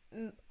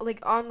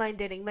like online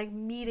dating, like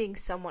meeting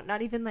someone,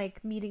 not even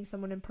like meeting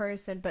someone in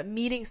person, but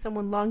meeting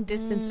someone long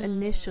distance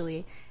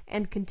initially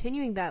and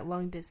continuing that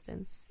long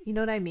distance. You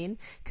know what I mean?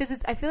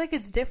 Because I feel like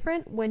it's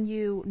different when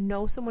you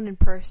know someone in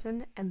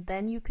person and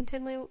then you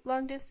continue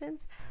long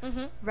distance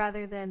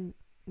rather than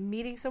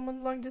meeting someone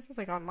long distance,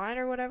 like online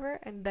or whatever,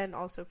 and then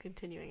also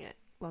continuing it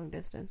long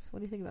distance. What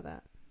do you think about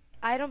that?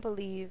 I don't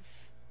believe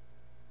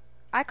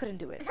I couldn't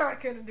do it. I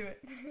couldn't do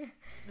it.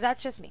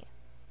 That's just me.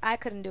 I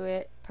couldn't do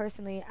it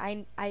personally.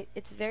 I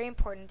it's very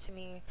important to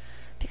me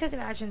because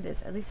imagine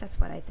this, at least that's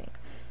what I think.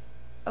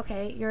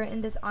 Okay, you're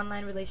in this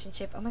online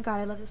relationship. Oh my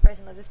god, I love this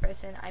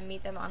person. I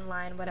meet them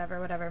online,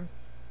 whatever.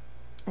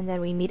 And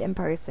then we meet in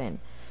person.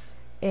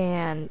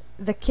 And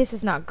the kiss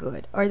is not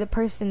good, or the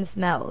person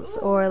smells,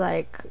 or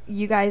like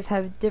you guys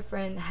have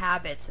different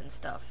habits and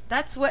stuff.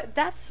 That's what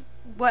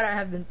I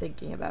have been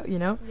thinking about, you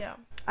know? Yeah.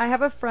 I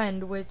have a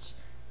friend which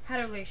had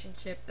a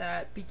relationship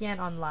that began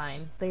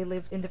online. They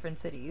lived in different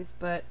cities,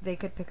 but they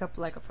could pick up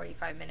like a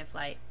 45-minute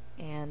flight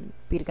and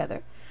be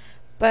together.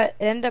 But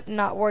it ended up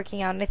not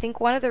working out, and I think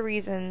one of the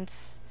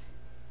reasons,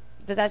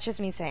 but that's just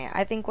me saying,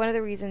 I think one of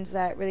the reasons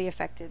that really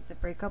affected the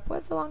breakup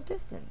was the long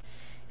distance.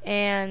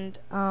 And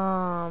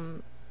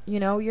you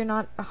know, you're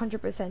not 100%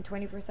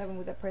 24/7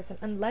 with that person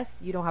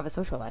unless you don't have a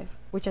social life,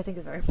 which I think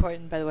is very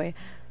important, by the way.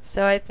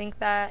 So I think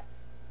that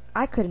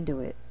I couldn't do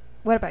it.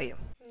 What about you?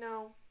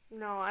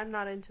 No, I'm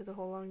not into the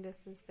whole long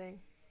distance thing.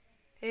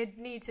 It'd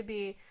need to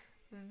be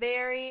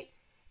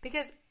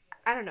because,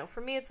 I don't know,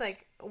 for me it's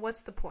like,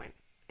 what's the point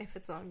if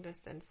it's long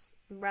distance?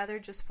 Rather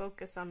just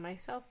focus on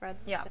myself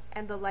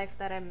and the life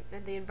that and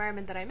the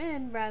environment that I'm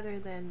in rather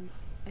than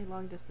a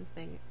long distance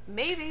thing.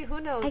 Maybe, who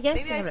knows?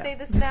 Maybe I say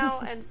this now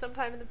and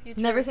sometime in the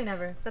future. Never say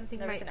never. Something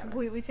might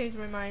completely change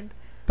my mind.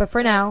 But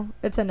for now,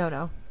 it's a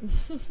no-no.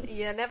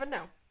 Yeah, never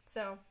know.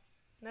 So,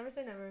 never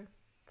say never.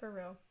 For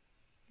real.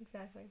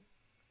 Exactly.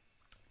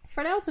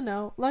 For now, it's a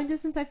no. Long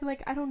distance, I feel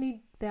like I don't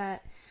need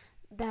that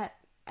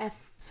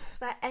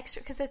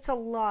extra, because it's a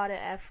lot of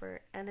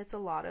effort and it's a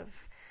lot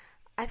of.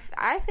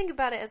 I think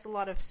about it as a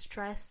lot of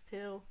stress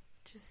too.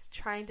 Just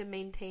trying to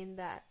maintain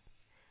that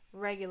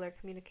regular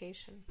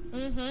communication.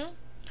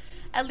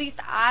 At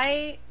least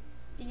when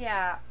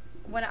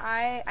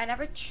I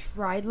never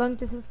tried long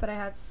distance, but I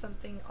had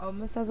something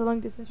almost as a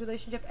long distance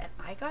relationship, and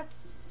I got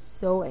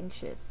so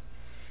anxious.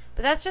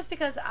 But that's just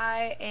because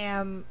I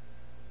am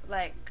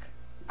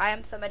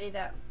somebody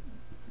that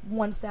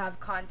wants to have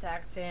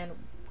contact, and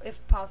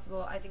if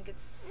possible, I think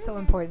it's so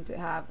important to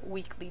have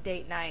weekly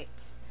date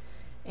nights.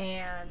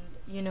 And,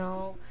 you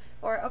know,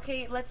 or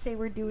okay, let's say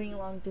we're doing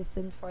long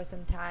distance for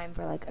some time,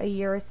 for like a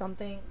year or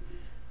something.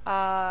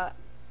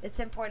 It's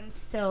important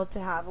still to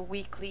have a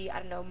weekly, I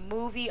don't know,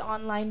 movie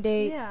online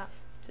dates,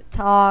 to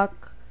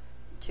talk,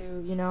 to,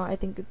 you know, I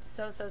think it's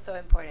so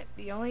important.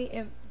 The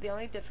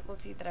only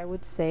difficulty that I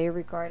would say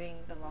regarding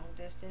the long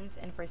distance,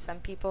 and for some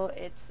people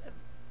it's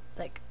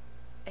like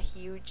a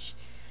huge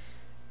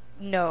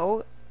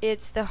no,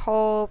 it's the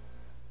whole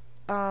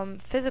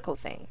physical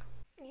thing.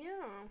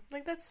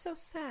 Like, that's so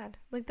sad.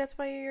 Like, that's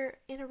why you're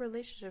in a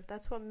relationship.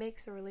 That's what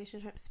makes a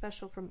relationship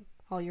special from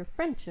all your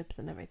friendships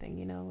and everything,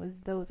 you know,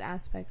 is those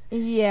aspects.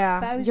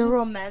 Yeah, you're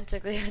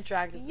romantically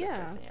attracted to the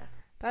person, yeah.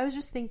 But I was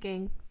just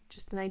thinking,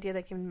 just an idea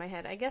that came in my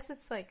head. I guess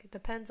it's like, it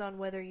depends on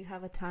whether you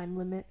have a time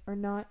limit or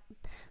not.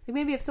 Like,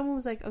 maybe if someone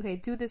was like, okay,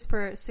 do this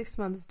for 6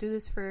 months, do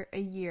this for a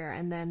year,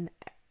 and then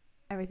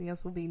everything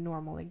else will be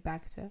normal, like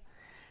back to.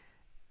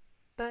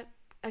 But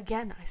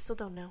again, I still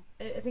don't know.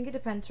 I think it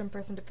depends from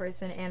person to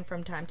person and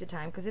from time to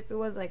time. Because if it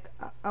was like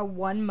a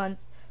 1 month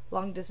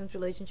long distance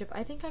relationship,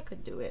 I think I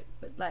could do it.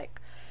 But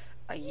like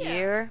a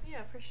year,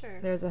 yeah, for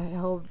sure. There's a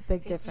whole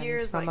big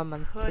difference from like a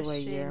month to a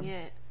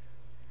year.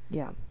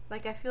 Yeah.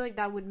 Like, I feel like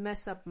that would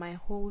mess up my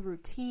whole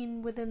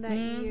routine within that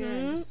year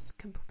and just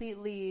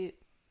completely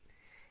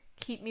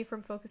keep me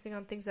from focusing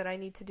on things that I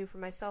need to do for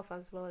myself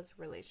as well as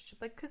a relationship.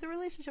 Like, because a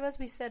relationship, as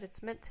we said,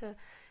 it's meant to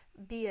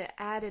be an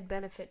added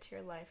benefit to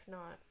your life,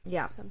 not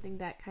something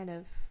that kind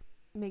of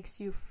makes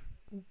you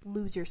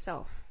lose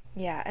yourself.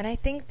 Yeah, and I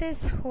think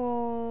this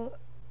whole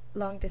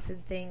long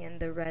distance thing and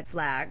the red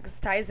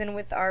flags ties in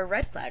with our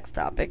red flags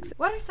topics.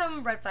 What are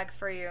some red flags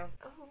for you?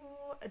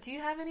 Oh, do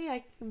you have any?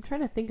 I'm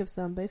trying to think of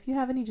some, but if you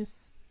have any,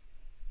 just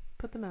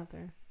put them out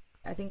there.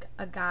 I think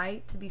a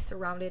guy to be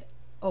surrounded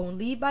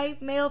only by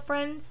male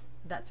friends,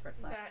 that's red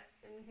flag.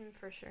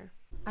 For sure.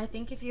 I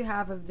think if you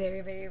have a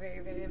very, very, very,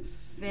 very,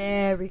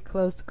 very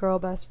close girl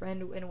best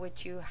friend in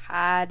which you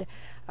had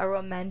a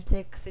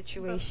romantic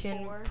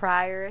situation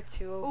prior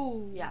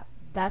to,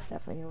 that's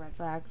definitely a red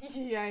flag.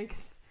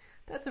 Yikes.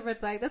 That's a red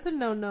flag. That's a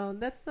no-no.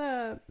 That's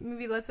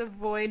maybe let's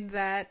avoid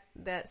that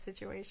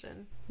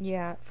situation.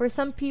 Yeah. For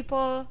some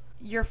people,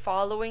 your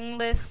following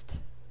list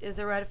is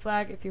a red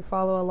flag. If you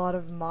follow a lot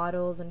of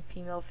models and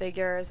female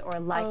figures, or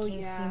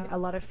liking a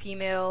lot of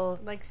female,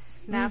 like,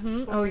 snap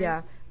scores. Oh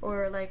yeah.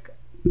 Or like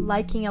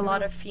liking a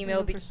lot of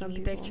female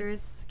bikini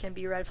pictures can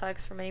be red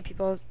flags for many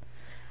people.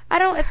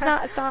 It's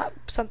not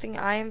something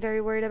I am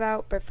very worried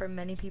about, but for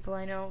many people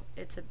I know,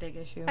 it's a big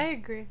issue. I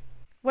agree.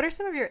 What are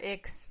some of your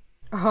icks?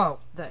 Oh,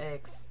 the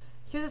icks.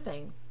 Here's the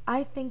thing.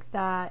 I think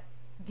that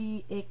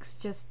the icks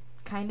just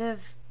kind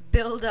of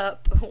build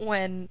up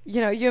when,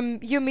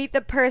 you meet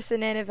the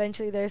person and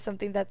eventually there's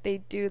something that they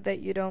do that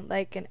you don't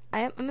like. And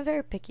I'm a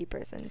very picky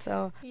person,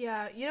 so...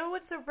 Yeah, you know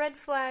what's a red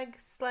flag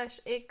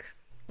 / ick?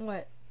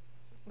 What?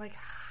 Like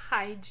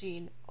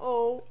hygiene.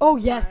 Oh,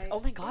 yes. Oh,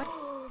 my God.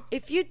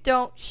 If you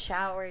don't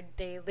shower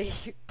daily,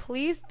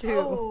 please do.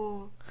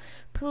 Oh.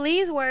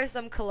 Please wear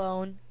some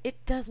cologne.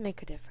 It does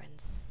make a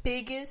difference.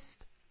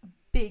 Biggest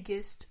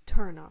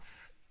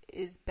turnoff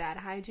is bad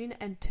hygiene,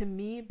 and to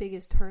me,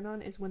 biggest turn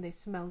on is when they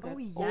smell good. Oh,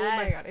 yes. Oh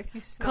my God, if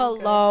you smell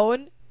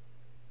cologne. Good.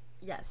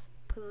 Yes.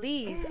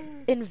 Please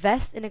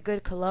invest in a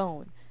good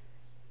cologne.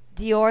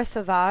 Dior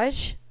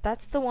Sauvage.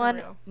 That's the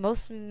one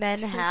most men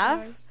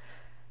have. Sauvage.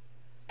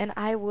 And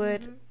I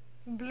would...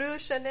 Blue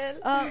Chanel.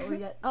 Oh,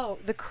 yeah. Oh,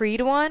 the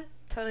Creed one.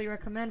 Totally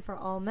recommend for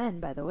all men,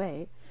 by the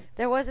way.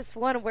 There was this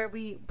one where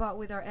we bought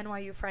with our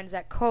NYU friends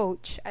at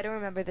Coach. I don't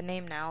remember the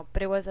name now,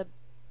 but it was a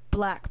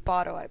black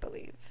bottle, I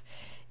believe.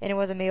 And it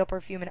was a male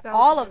perfume, and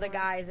all of the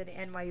guys in the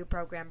NYU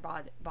program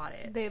bought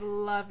it. They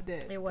loved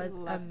it. It was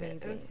amazing.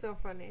 It was so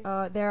funny.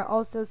 There are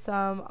also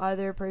some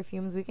other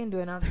perfumes. We can do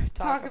another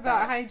talk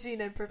about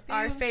hygiene and perfume.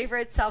 Our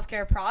favorite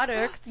self-care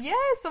products.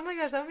 Yes! Oh my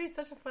gosh, that would be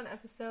such a fun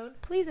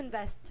episode. Please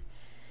invest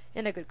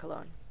in a good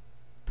cologne.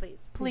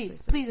 Please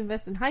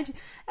invest in hygiene.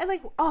 And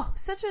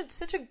such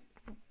a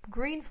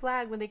green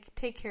flag when they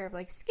take care of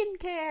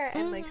skincare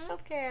and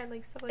self-care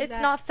and stuff like that. It's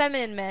not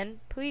feminine, men.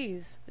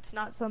 Please. It's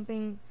not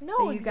something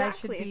that you guys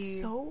should be. It's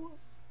so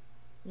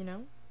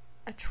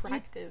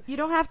attractive. You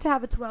don't have to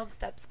have a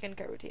 12-step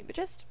skincare routine, but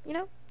just,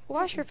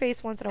 wash your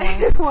face once in a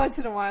while. Once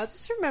in a while.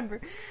 Just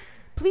remember.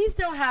 Please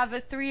don't have a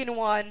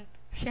 3-in-1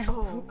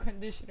 shampoo,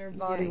 conditioner,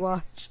 body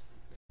wash.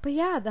 But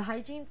yeah, the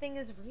hygiene thing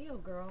is real,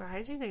 girl. The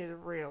hygiene thing is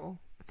real.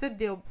 It's a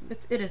deal.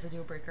 It is a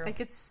deal breaker.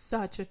 It's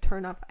such a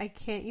turn off. I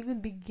can't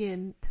even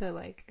begin to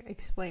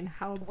explain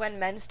how. When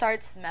men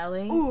start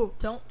smelling,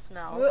 don't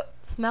smell.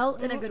 Smell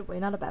in a good way,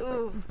 not a bad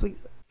way.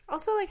 Please.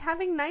 Also,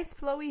 having nice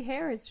flowy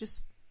hair is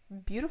just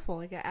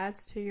beautiful. It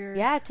adds to your.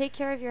 Yeah, take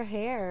care of your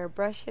hair.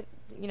 Brush it,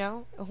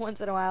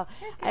 once in a while.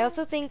 Okay. I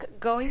also think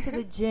going to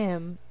the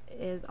gym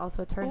is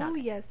also a turn on. Oh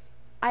yes.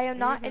 I am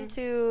not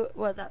into.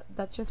 Well,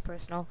 that's just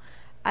personal.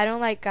 I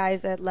don't like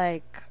guys that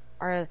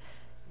are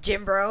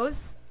gym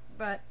bros.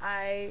 But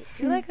I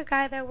do like a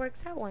guy that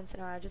works out once in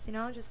a while.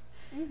 Just,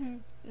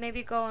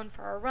 maybe going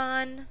for a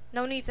run.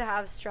 No need to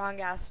have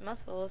strong-ass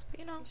muscles,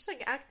 but, Just,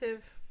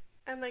 active.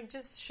 And,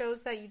 just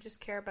shows that you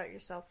just care about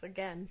yourself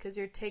again. Because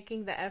you're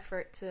taking the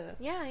effort to...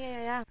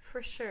 Yeah.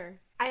 For sure.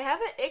 I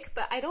have an ick,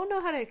 but I don't know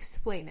how to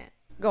explain it.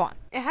 Go on.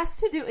 It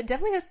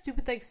definitely has to do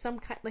with, some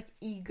kind,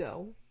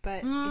 ego.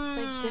 But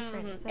it's,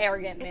 different. It's,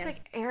 arrogant, man. It's,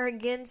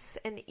 arrogance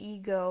and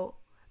ego.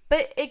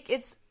 But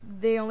it's...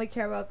 They only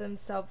care about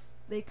themselves.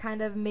 They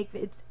kind of make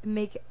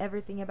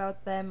everything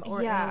about them,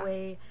 or in a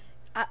way.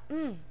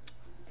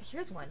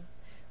 Here's one.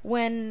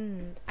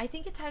 When I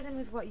think it ties in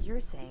with what you're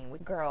saying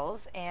with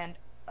girls and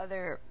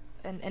other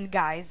and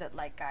guys that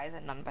like guys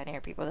and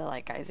non-binary people that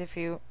like guys. If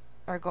you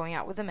are going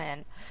out with a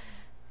man,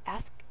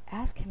 ask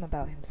him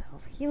about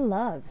himself. He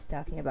loves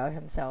talking about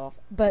himself.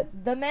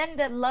 But the men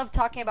that love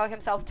talking about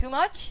himself too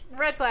much,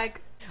 red flag.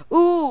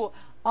 Ooh.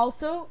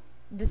 Also,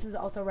 this is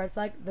also a red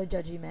flag. The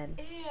judgy men.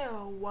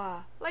 Ew.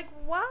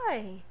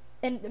 Why?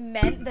 And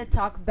men that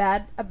talk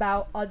bad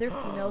about other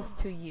females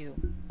to you.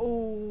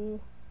 Oh.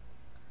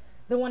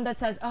 The one that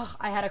says, "Oh,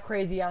 I had a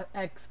crazy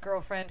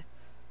ex-girlfriend."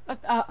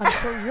 I'm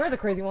sure you're the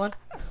crazy one.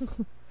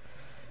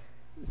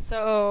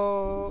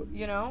 So,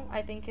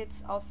 I think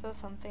it's also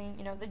something,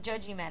 the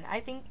judgy men. I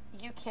think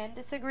you can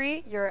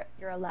disagree. You're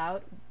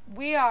allowed.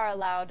 We are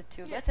allowed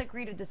to. Yeah. Let's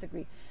agree to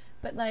disagree.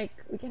 But,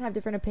 we can have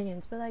different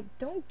opinions. But,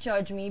 don't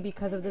judge me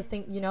because of the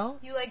thing,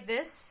 You like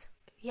this?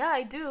 Yeah,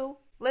 I do.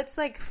 Let's,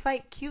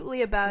 fight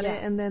cutely about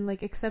it and then,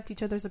 accept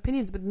each other's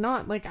opinions, but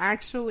not,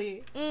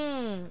 actually.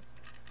 I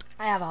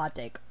have a hot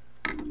take.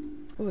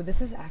 Ooh,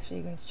 this is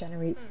actually going to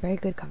generate very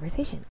good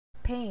conversation.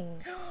 Paying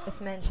if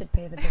men should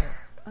pay the bill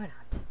or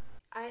not.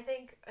 I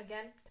think,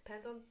 again,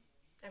 depends on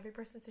every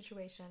person's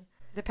situation.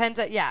 Depends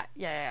on, yeah.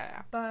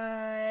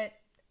 But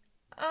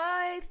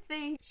I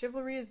think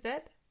chivalry is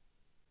dead.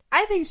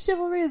 I think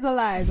chivalry is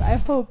alive.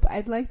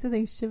 I'd like to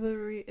think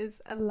chivalry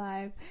is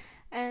alive.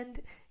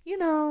 And,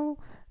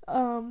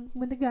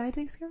 when the guy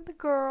takes care of the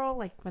girl,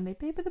 when they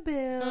pay for the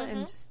bill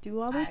and just do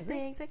all those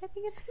things, I think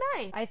it's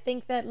nice. I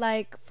think that,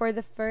 for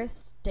the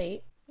first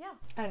date,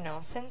 I don't know,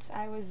 since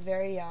I was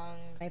very young,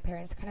 my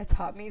parents kind of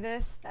taught me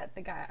this, that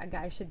a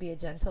guy should be a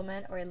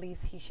gentleman, or at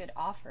least he should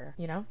offer,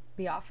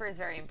 The offer is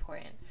very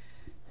important.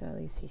 So at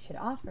least he should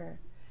offer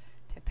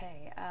to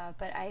pay.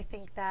 But I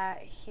think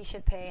that he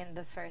should pay in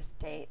the first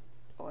date,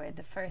 or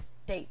the first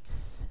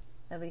dates,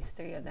 at least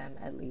 3 of them,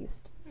 at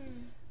least.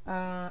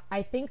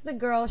 I think the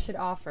girl should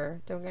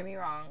offer. Don't get me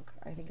wrong.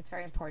 I think it's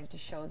very important to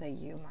show that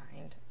you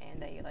mind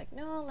and that you're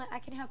no, I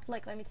can help.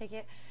 Let me take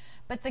it.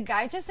 But the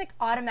guy just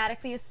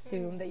automatically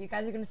assume that you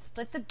guys are gonna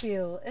split the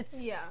bill.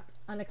 It's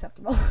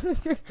unacceptable.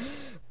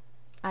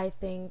 I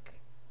think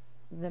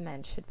the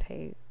men should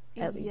pay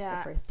at least the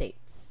first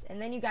dates.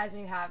 And then you guys,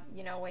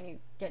 when you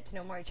get to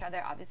know more each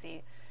other,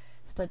 obviously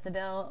split the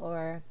bill,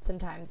 or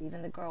sometimes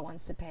even the girl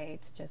wants to pay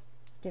to just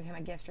give him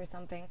a gift or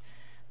something.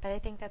 But I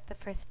think that the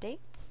first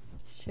dates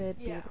should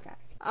be the guy.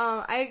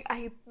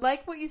 I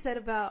like what you said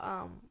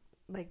about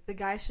like the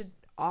guy should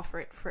offer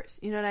it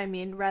first. You know what I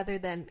mean? Rather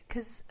than,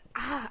 because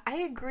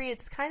I agree,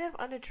 it's kind of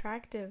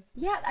unattractive.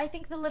 Yeah, I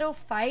think the little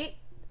fight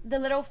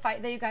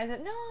that you guys are,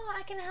 no,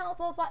 I can help,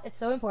 blah, blah, it's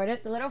so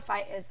important. The little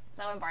fight is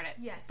so important.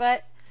 Yes.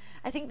 But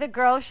I think the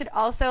girl should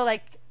also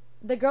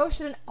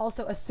shouldn't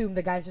also assume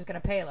the guy's just gonna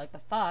pay. Like, the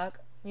fuck,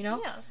 you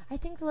know? Yeah. I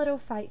think the little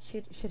fight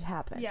should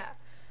happen. Yeah.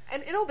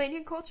 And in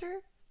Albanian culture,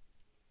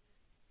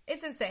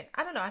 it's insane.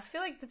 I don't know. I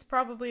feel like that's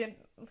probably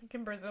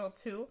in Brazil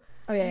too.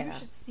 Oh yeah. You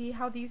should see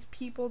how these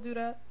people do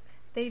that.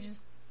 They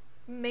just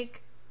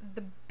make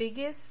the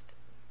biggest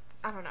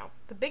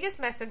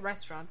mess in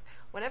restaurants.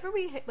 Whenever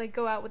we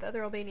go out with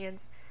other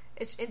Albanians,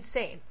 it's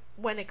insane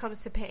when it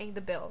comes to paying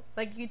the bill.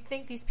 Like, you'd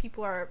think these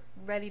people are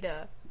ready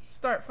to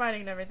start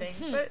fighting and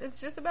everything, but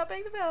it's just about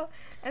paying the bill.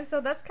 And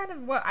so that's kind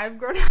of what I've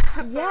grown up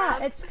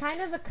around. It's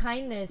kind of a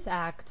kindness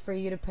act for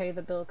you to pay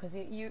the bill, because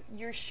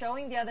you're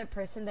showing the other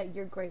person that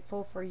you're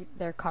grateful for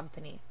their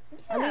company.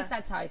 Yeah. At least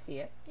that's how I see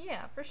it.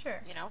 Yeah, for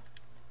sure. You know,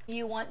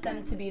 you want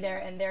them to be there,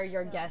 and they're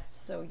your guests,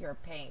 so you're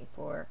paying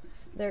for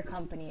their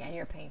company and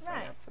you're paying for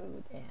their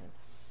food, and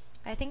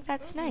I think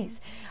that's nice.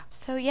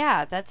 So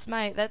yeah, that's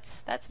my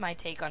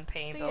take on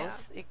paying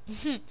bills.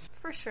 Yeah.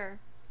 For sure.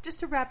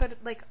 Just to wrap it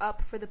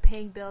up for the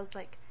paying bills,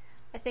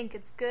 I think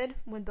it's good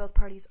when both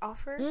parties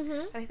offer.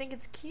 And I think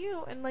it's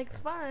cute and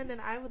fun,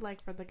 and I would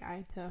like for the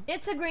guy to.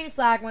 It's a green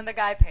flag when the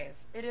guy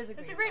pays. It is a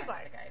green flag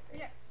when the guy pays.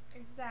 Yes,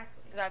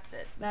 exactly.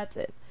 That's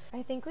it.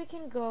 I think we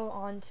can go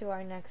on to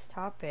our next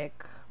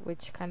topic,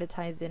 which kind of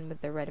ties in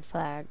with the red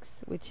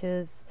flags, which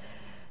is,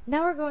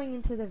 now we're going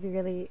into the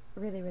really,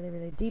 really, really,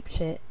 really deep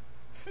shit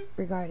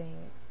regarding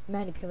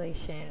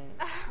manipulation,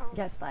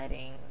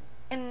 gaslighting,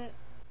 and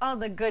all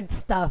the good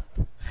stuff.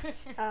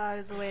 I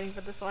was waiting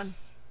for this one.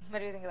 What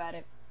do you think about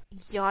it?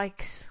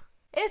 Yikes.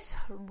 It's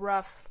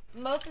rough.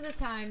 Most of the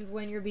times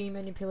when you're being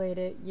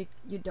manipulated,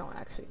 you don't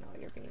actually know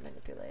you're being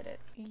manipulated.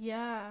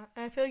 Yeah.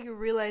 And I feel like you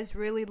realize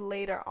really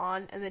later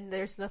on, and then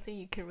there's nothing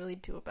you can really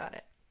do about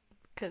it,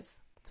 because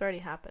it's already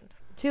happened.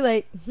 Too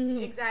late.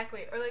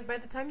 Exactly. Or by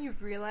the time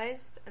you've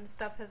realized and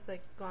stuff has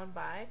gone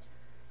by,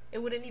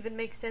 it wouldn't even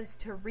make sense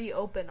to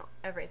reopen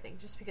everything,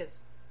 just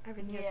because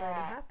everything has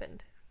already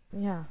happened.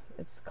 Yeah,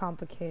 it's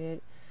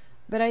complicated.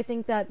 But I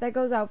think that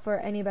goes out for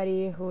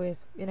anybody who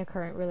is in a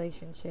current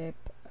relationship,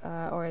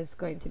 or is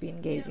going to be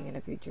engaging in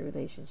a future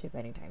relationship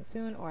anytime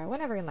soon, or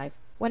whenever in life.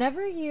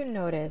 Whenever you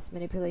notice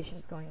manipulation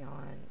is going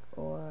on,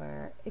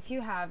 or if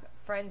you have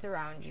friends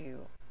around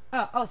you.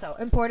 Oh, also,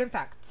 important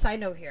fact, side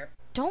note here.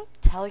 Don't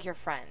tell your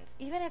friends,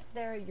 even if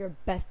they're your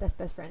best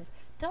friends,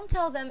 don't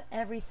tell them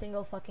every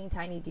single fucking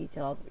tiny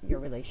detail of your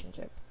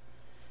relationship.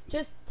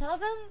 Just tell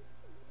them.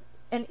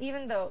 And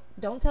even though,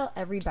 don't tell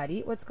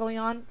everybody what's going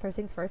on, first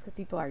things first, because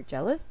people are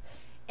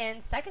jealous.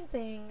 And second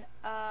thing,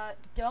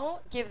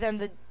 don't give them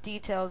the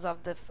details of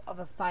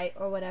a fight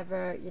or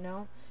whatever, you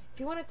know. If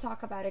you want to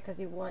talk about it because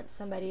you want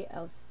somebody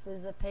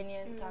else's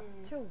opinion, talk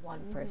to one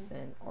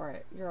person, or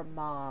your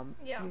mom.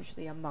 Yeah.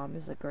 Usually a mom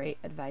is a great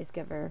advice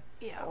giver.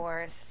 Yeah.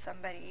 Or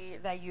somebody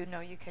that you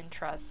know you can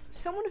trust.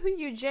 Someone who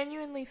you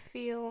genuinely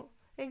feel...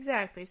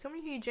 Exactly.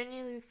 Someone who you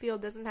genuinely feel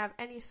doesn't have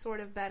any sort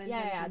of bad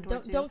intention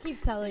towards you. Don't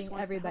keep telling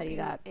everybody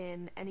that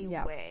in any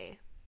way.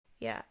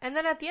 Yeah. And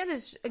then at the end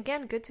is,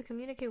 again, good to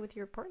communicate with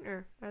your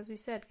partner. As we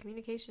said,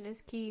 communication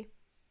is key.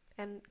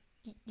 And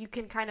you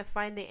can kind of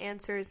find the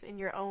answers in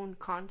your own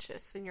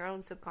conscious, in your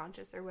own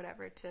subconscious or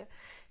whatever, to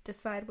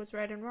decide what's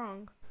right and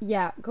wrong.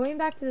 Yeah. Going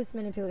back to this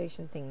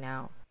manipulation thing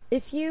now.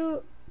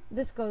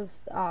 This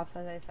goes off,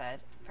 as I said,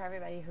 for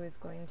everybody who is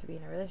going to be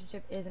in a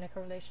relationship, is in a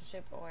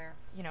relationship, or,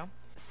 you know,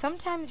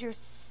 sometimes you're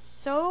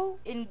so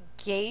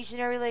engaged in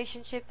a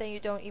relationship that you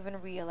don't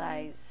even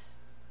realize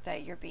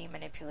that you're being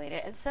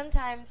manipulated. And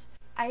sometimes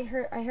I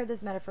heard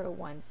this metaphor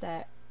once,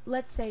 that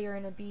let's say you're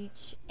in a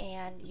beach,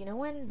 and you know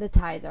when the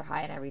tides are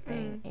high and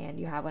everything, and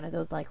you have one of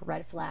those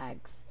red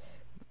flags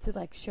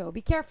to show,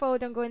 be careful,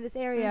 don't go in this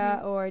area,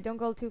 or don't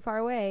go too far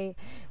away.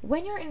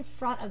 When you're in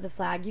front of the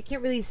flag, you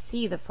can't really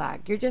see the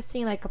flag. You're just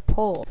seeing a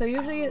pole. So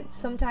usually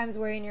sometimes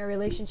where in your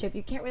relationship,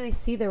 you can't really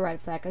see the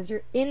red flag because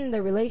you're in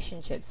the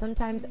relationship.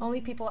 Sometimes only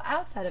people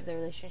outside of the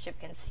relationship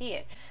can see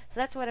it. So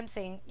that's what I'm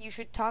saying. You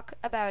should talk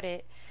about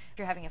it if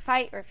you're having a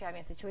fight, or if you're having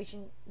a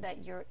situation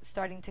that you're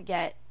starting to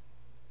get,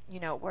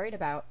 worried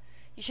about.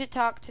 You should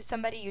talk to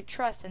somebody you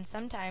trust, and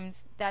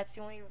sometimes that's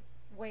the only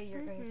way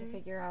you're going to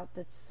figure out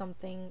that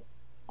something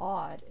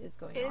odd is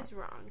going on. Is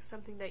wrong.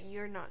 Something that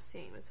you're not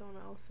seeing that someone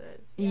else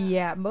is.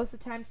 Yeah, most of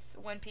the times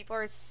when people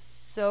are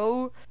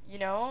so,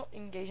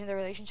 engaged in their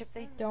relationship,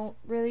 they don't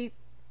really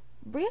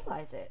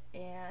realize it.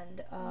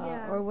 And,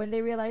 or when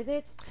they realize it,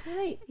 it's too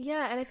late.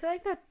 Yeah, and I feel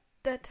like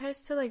that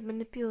ties to,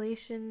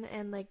 manipulation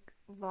and,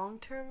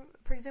 long-term,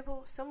 for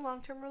example, some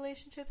long-term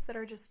relationships that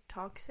are just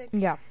toxic.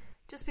 Yeah.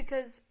 Just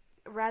because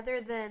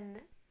rather than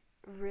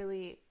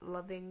really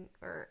loving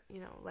or,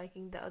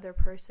 liking the other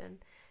person,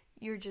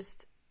 you're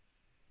just,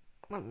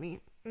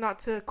 not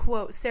to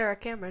quote Sarah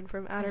Cameron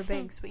from Outer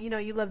Banks, but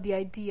you love the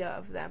idea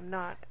of them,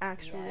 not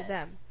actually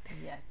them.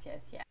 Yes.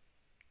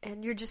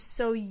 And you're just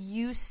so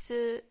used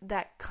to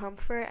that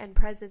comfort and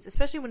presence,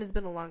 especially when it's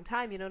been a long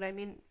time, you know what I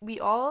mean? We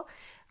all,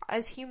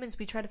 as humans,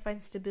 we try to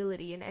find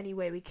stability in any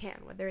way we can,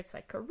 whether it's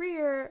like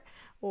career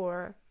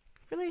or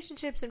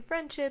relationships and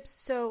friendships.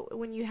 So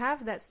when you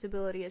have that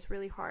stability, it's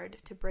really hard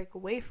to break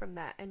away from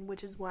that, and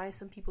which is why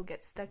some people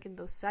get stuck in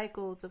those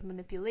cycles of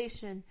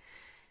manipulation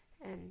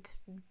and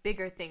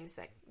bigger things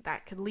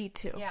that could lead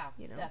to. Yeah,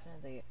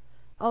 definitely.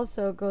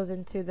 Also goes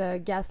into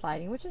the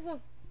gaslighting, which is a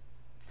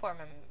form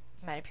of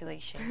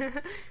manipulation.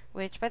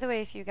 Which, by the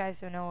way, if you guys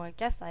don't know what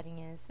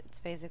gaslighting is, it's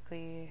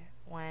basically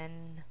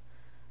when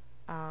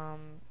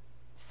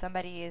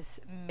somebody is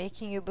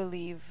making you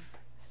believe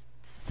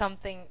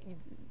something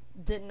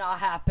did not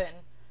happen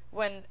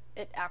when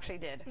it actually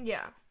did.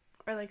 Yeah.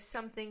 Or like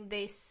something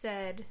they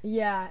said.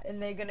 Yeah,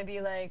 and they're gonna be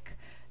like,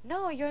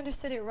 no, you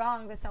understood it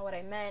wrong, that's not what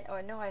I meant,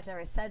 or no, I've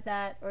never said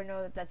that, or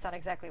no, that's not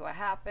exactly what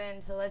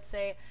happened. So let's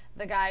say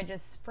the guy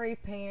just spray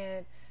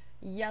painted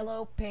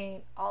yellow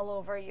paint all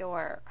over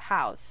your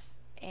house,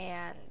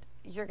 and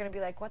you're gonna be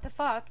like, what the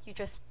fuck, you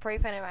just spray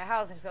painted my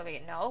house, and he's gonna be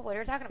like, no, what are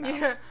you talking about?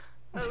 Yeah.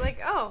 I was like,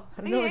 oh,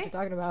 I don't know what you're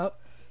talking about.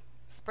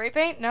 Spray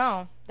paint?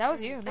 No, that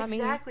was you, not me.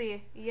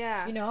 Exactly,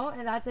 yeah.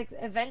 And that's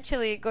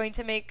eventually going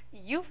to make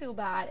you feel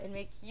bad and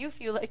make you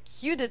feel like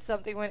you did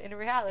something when in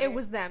reality it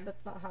was them.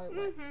 That's not how it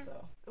went.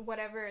 So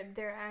whatever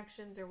their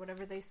actions or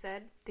whatever they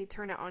said, they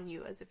turn it on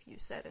you as if you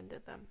said and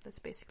did them. That's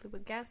basically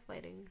what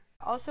gaslighting.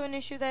 Also an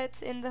issue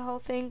that's in the whole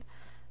thing,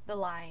 the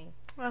lying.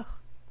 Ugh.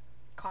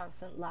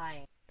 Constant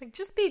lying. Like,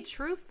 just be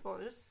truthful.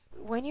 Just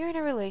when you're in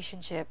a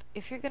relationship,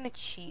 if you're gonna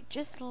cheat,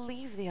 just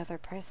leave the other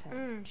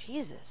person.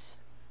 Jesus.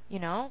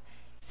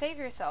 Save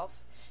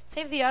yourself.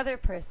 Save the other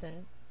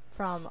person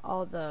from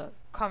all the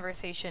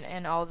conversation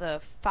and all the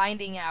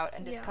finding out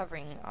and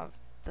discovering of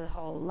the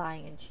whole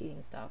lying and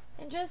cheating stuff.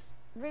 And just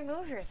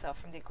remove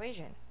yourself from the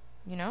equation,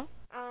 Yeah,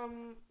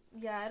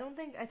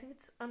 I think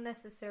it's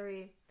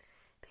unnecessary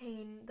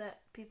pain that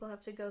people have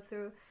to go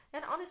through.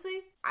 And honestly,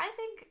 I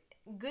think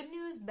good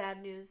news,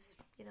 bad news,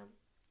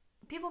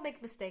 people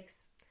make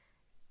mistakes.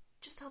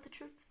 Just tell the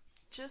truth.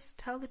 Just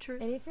tell the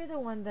truth. And if you're the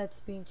one that's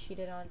being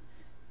cheated on,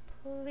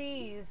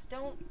 please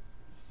don't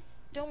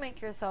make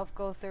yourself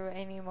go through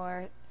any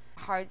more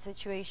hard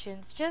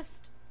situations.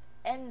 Just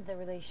end the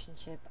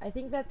relationship. I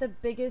think that the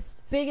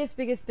biggest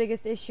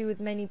issue with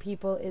many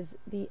people is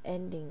the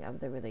ending of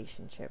the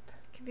relationship.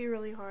 It can be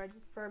really hard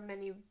for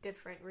many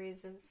different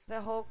reasons. The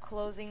whole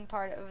closing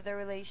part of the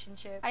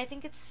relationship. I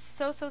think it's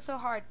so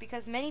hard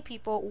because many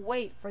people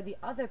wait for the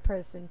other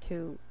person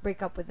to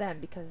break up with them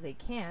because they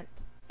can't.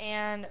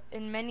 And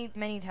in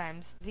many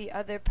times, the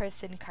other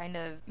person kind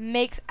of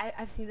makes...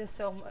 I've seen this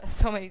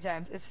so many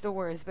times. It's the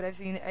worst, but I've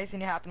seen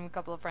it happen with a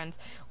couple of friends,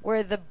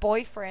 where the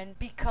boyfriend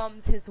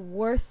becomes his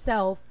worst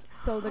self,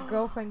 so the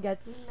girlfriend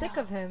gets sick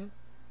of him,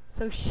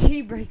 so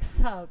she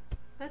breaks up.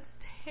 That's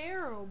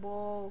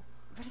terrible.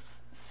 But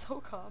it's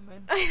so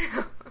common. I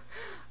know.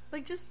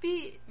 Like, just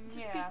be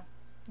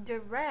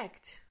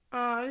direct.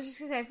 I was just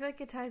gonna say, I feel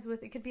like it ties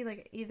with... It could be,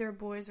 like, either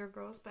boys or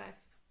girls, but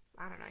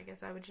I don't know, I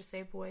guess I would just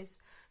say boys.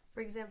 For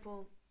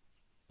example,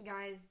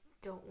 guys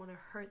don't want to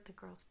hurt the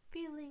girl's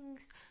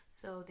feelings,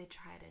 so they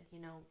try to,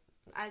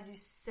 as you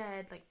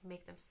said, like,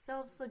 make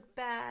themselves look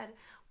bad,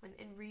 when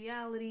in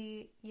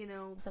reality,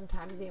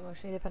 Sometimes the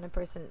emotionally dependent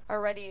person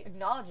already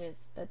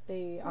acknowledges that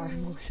they are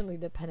emotionally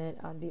dependent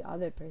on the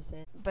other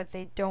person, but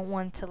they don't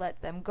want to let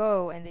them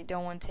go, and they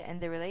don't want to end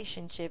the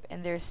relationship,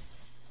 and they're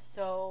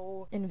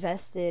so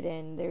invested,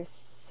 and they're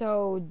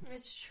so...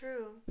 It's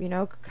true.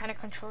 Kind of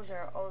controls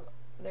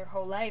their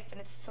whole life,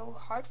 and it's so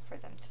hard for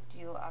them to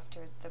deal after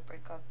the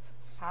breakup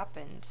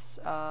happens,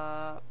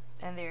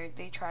 and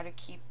they try to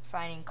keep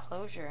finding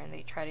closure, and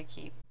they try to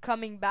keep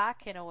coming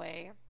back in a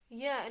way.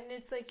 Yeah, and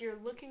it's like you're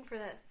looking for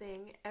that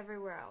thing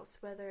everywhere else,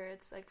 whether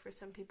it's like for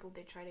some people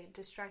they try to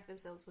distract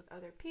themselves with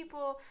other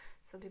people,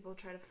 some people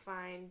try to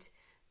find,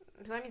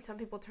 some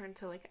people turn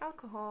to like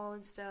alcohol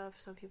and stuff,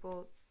 some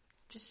people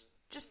just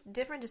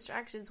different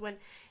distractions, when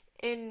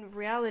in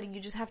reality, you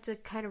just have to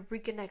kind of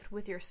reconnect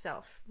with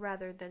yourself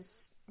rather than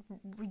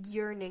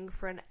yearning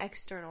for an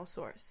external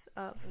source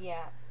of...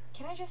 Yeah.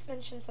 Can I just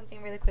mention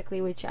something really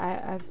quickly, which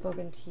I've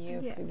spoken to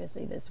you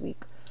previously this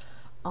week,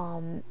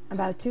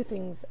 about two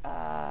things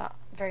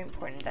very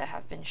important that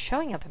have been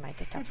showing up in my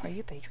TikTok For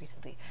You page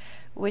recently,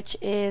 which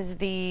is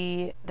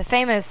the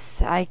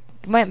famous... I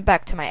went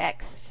back to my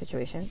ex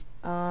situation,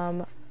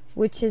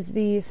 which is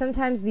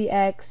sometimes the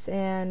ex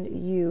and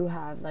you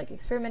have like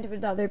experimented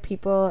with other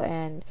people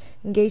and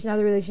engaged in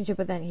another relationship,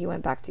 but then he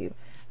went back to you.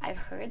 I've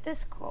heard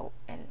this quote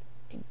and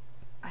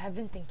I have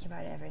been thinking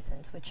about it ever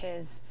since, which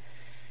is,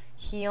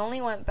 he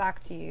only went back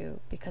to you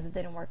because it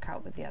didn't work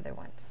out with the other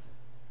ones.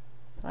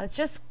 So let's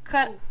just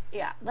cut,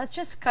 let's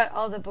just cut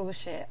all the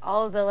bullshit.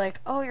 All of the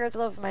like, oh, you're the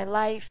love of my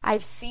life.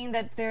 I've seen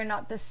that they're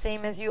not the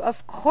same as you.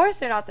 Of course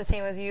they're not the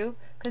same as you.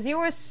 Because you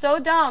were so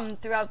dumb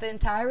throughout the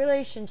entire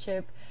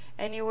relationship.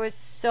 And you were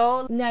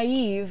so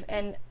naive.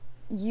 And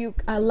you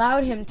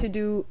allowed him to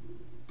do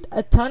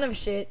a ton of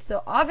shit.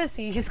 So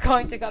obviously he's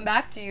going to come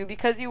back to you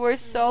because you were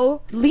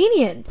so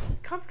lenient.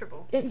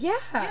 Comfortable. Yeah,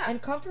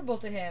 and comfortable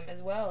to him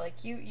as well.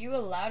 Like, you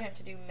allowed him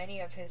to do many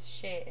of his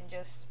shit and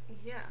just...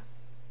 Yeah.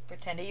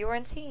 Pretended you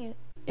weren't seeing it.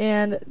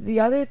 And the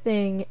other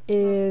thing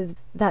is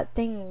that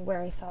thing where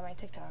I saw on my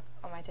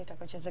TikTok,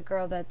 which is a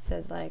girl that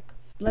says, like,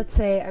 let's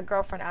say a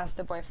girlfriend asks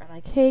the boyfriend,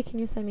 like, hey, can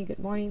you send me good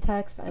morning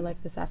text? I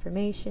like this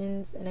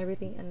affirmations and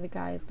everything. And the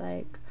guy's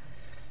like,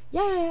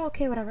 yeah,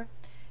 okay, whatever.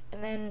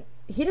 And then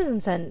he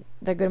doesn't send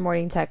the good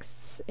morning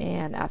texts.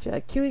 And after,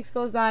 like, 2 weeks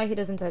goes by, he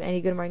doesn't send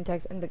any good morning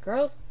texts. And the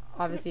girls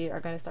obviously are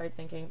going to start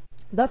thinking,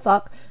 the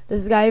fuck?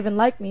 Does this guy even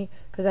like me?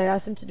 Because I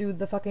asked him to do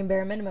the fucking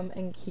bare minimum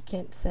and he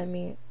can't send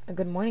me a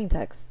good morning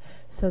text.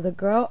 So the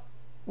girl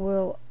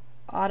will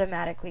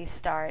automatically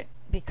start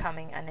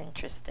becoming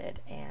uninterested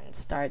and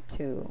start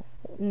to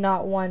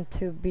not want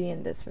to be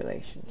in this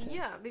relationship.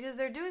 Yeah, because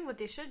they're doing what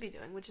they should be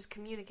doing, which is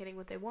communicating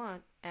what they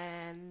want,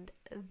 and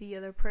the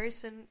other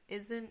person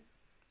isn't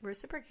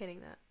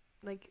reciprocating that.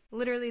 Like,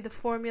 literally the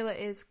formula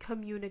is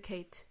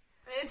communicate.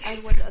 And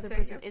when the other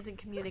person isn't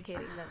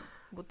communicating,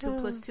 then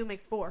 2 + 2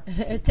 makes 4.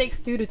 It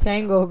takes 2 to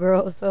tango,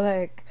 girl. So,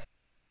 like,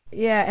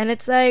 yeah, and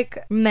it's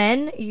like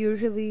men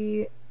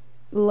usually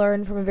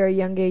learn from a very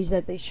young age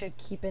that they should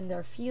keep in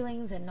their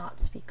feelings and not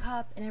speak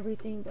up and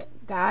everything.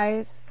 But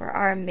guys, for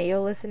our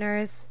male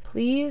listeners,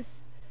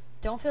 please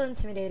don't feel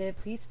intimidated.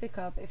 Please speak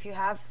up if you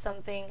have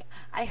something.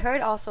 I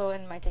heard also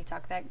in my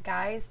TikTok that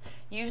guys,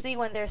 usually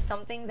when there's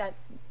something that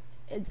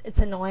it's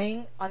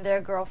annoying on their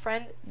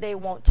girlfriend, they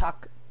won't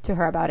talk to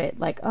her about it.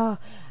 Like, oh,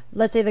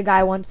 let's say the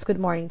guy wants good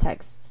morning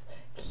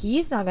texts.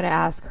 He's not going to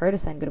ask her to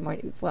send good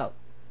morning. Well,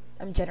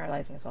 I'm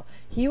generalizing as well.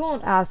 He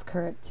won't ask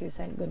her to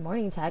send good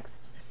morning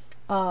texts.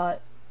 And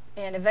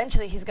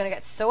eventually he's going to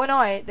get so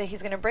annoyed that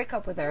he's going to break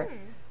up with her.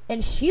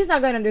 And she's not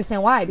going to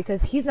understand why,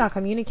 because he's not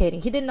communicating.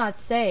 He did not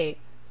say,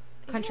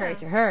 contrary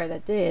to her,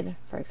 that did,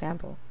 for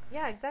example.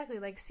 Yeah, exactly.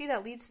 Like, see,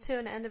 that leads to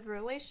an end of a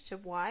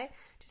relationship. Why?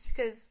 Just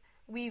because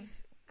we've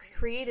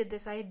created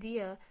this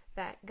idea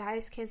that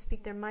guys can't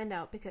speak their mind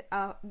out because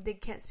they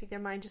can't speak their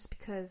mind just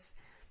because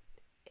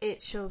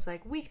it shows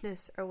like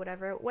weakness or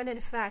whatever, when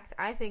in fact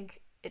I think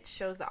it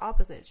shows the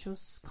opposite. It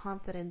shows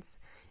confidence,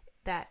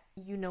 that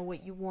you know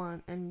what you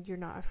want and you're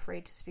not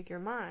afraid to speak your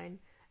mind.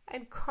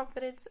 And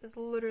confidence is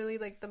literally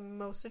like the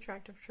most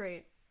attractive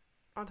trait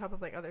on top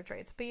of like other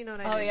traits, but you know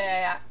what I mean.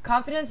 Yeah,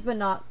 confidence but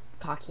not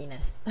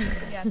cockiness.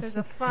 Yeah, there's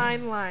a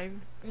fine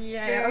line.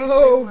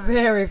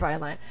 Very fine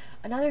line.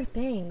 Another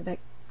thing that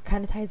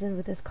kind of ties in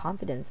with this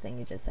confidence thing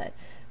you just said,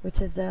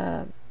 which is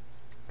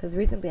because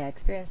recently I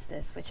experienced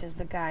this, which is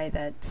the guy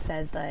that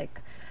says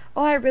like,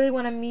 oh, I really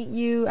want to meet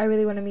you,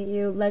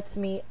 let's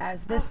meet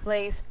as this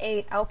place,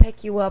 8, I'll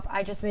pick you up,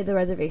 I just made the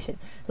reservation.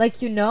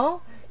 Like, you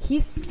know,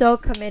 he's so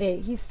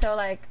committed, he's so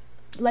like,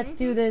 let's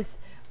do this.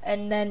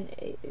 And then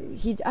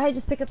I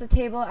just pick up the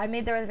table, I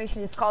made the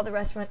reservation, just call the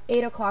restaurant,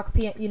 8:00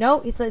 p.m. You know,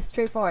 it's like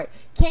straightforward.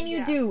 Can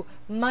you do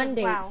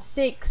Monday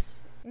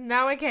 6?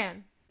 Now I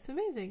can. It's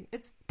amazing.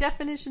 It's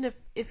definition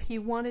if he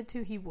wanted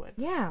to, he would.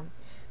 Yeah.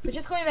 But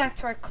just going back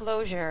to our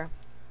closure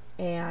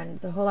and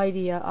the whole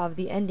idea of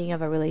the ending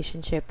of a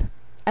relationship.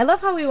 I love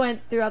how we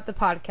went throughout the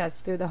podcast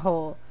through the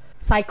whole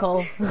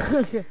cycle.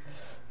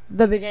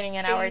 The beginning,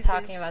 and now we're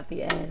talking about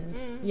the end.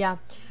 Yeah.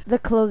 The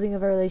closing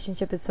of a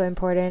relationship is so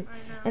important.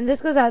 And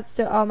this goes out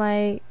to all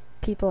my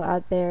people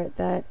out there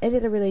that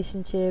ended a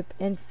relationship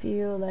and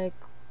feel like,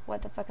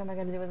 what the fuck am I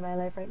going to do with my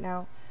life right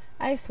now?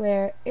 I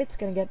swear, it's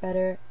going to get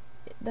better.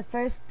 The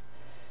first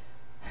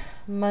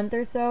month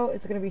or so,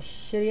 it's going to be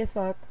shitty as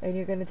fuck, and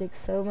you're going to take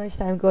so much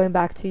time going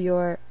back to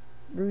your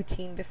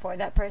routine before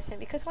that person,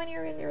 because when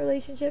you're in a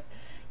relationship,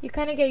 you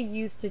kind of get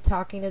used to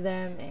talking to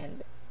them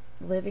and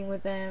living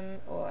with them,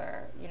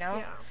 or, you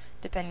know,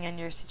 depending on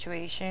your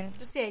situation.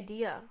 Just the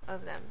idea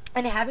of them.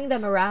 And having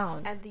them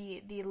around. And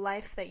the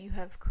life that you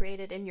have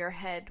created in your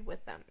head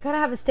with them. You gotta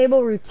have a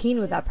stable routine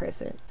with that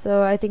person.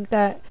 So I think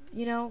that,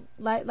 you know,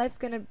 life's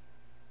gonna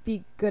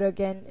be good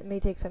again. It may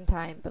take some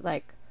time, but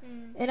like,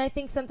 and I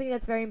think something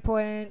that's very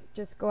important,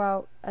 just go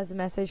out as a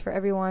message for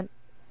everyone.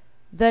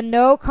 The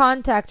no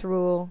contact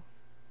rule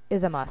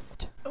is a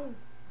must. Oh.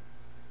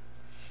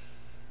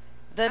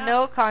 The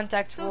no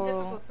contact rule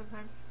difficult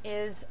sometimes.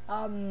 Is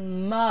a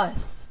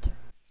must.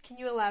 Can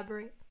you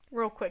elaborate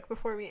real quick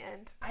before we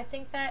end? I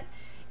think that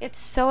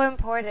it's so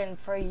important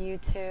for you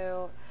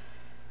to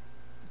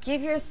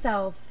give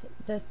yourself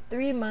the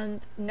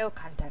 3-month no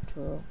contact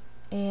rule.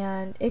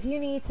 And if you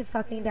need to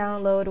fucking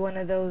download one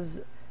of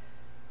those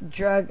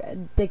drug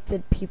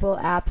addicted people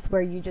apps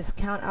where you just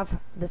count off,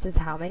 this is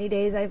how many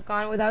days I've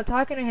gone without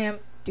talking to him,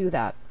 do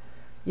that.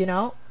 You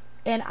know?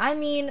 And I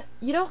mean,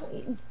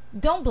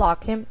 don't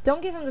block him.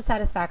 Don't give him the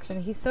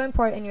satisfaction. He's so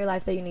important in your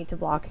life that you need to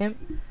block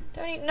him.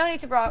 No need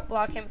to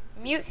block him.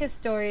 Mute his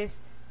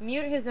stories.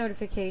 Mute his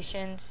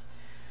notifications.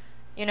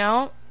 You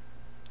know?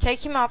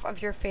 Take him off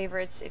of your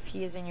favorites if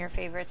he is in your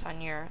favorites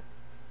on your,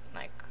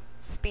 like,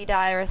 speed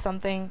dial or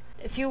something.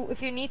 If you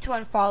need to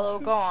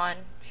unfollow, go on.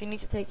 If you need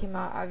to take him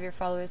out of your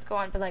followers, go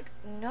on. But, like,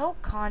 no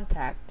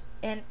contact.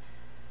 And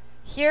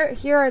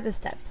here are the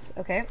steps,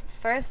 okay?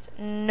 First,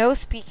 no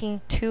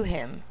speaking to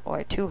him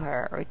or to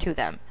her or to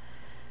them.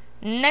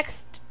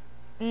 Next,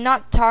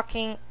 not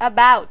talking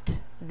about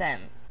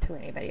them to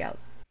anybody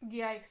else.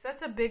 Yikes,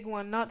 that's a big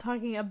one. Not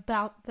talking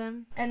about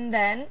them. And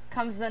then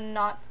comes the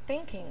not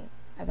thinking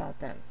about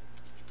them.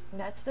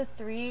 That's the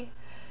three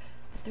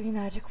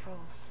magic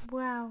rules.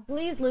 Wow.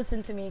 Please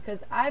listen to me,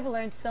 because I've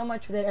learned so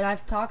much with it, and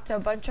I've talked to a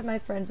bunch of my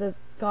friends that have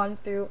gone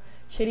through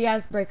shitty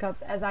ass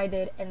breakups as I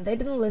did, and they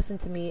didn't listen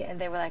to me, and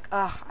they were like,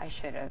 ugh, I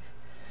should have.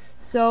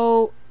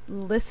 So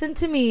listen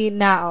to me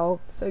now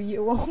so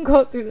you won't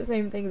go through the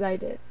same things I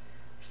did.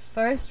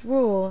 First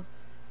rule,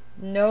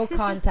 no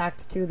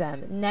contact to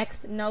them.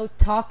 Next, no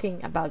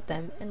talking about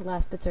them. And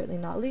last but certainly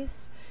not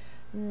least,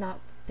 not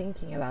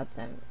thinking about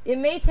them. It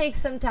may take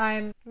some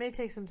time.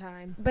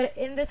 But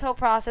in this whole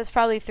process,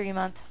 probably 3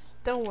 months.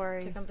 Don't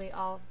worry. To complete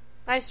all.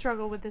 I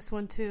struggle with this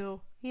one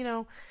too. You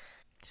know,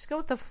 just go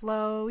with the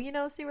flow. You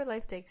know, see where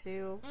life takes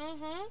you.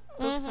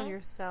 Focus on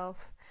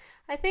yourself.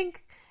 I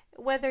think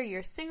whether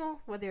you're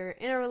single, whether you're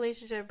in a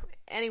relationship,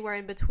 anywhere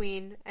in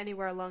between,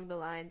 anywhere along the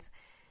lines,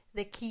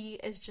 the key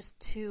is just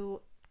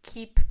to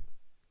keep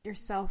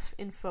yourself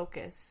in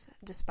focus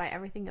despite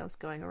everything else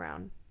going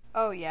around.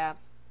 Oh, yeah.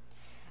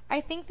 I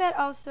think that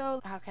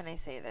also, how can I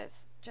say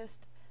this?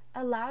 Just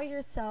allow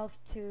yourself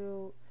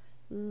to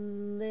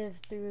live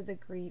through the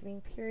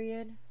grieving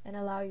period and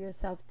allow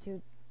yourself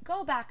to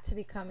go back to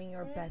becoming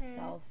your best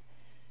self.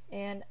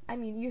 And, I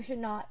mean, you should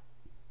not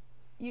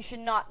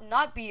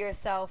be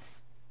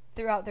yourself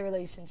throughout the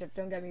relationship.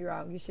 Don't get me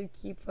wrong. You should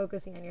keep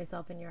focusing on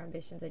yourself and your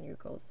ambitions and your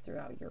goals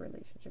throughout your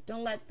relationship.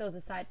 Don't let those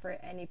aside for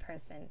any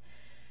person.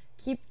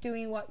 Keep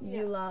doing what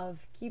you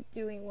love. Keep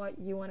doing what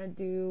you want to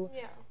do.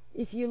 Yeah.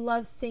 If you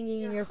love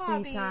singing in your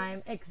free time,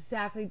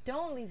 exactly.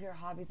 Don't leave your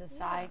hobbies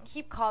aside. Yeah.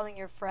 Keep calling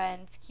your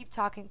friends. Keep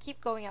talking. Keep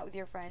going out with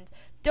your friends.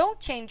 Don't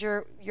change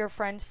your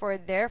friends for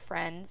their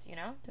friends, you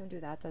know? Don't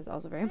do that. That's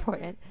also very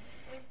important.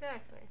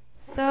 Exactly.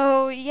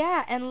 So,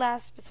 yeah. And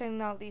last but certainly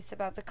not least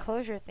about the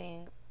closure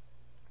thing.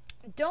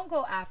 Don't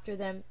go after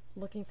them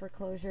looking for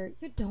closure.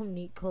 You don't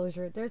need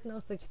closure. There's no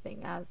such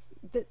thing as...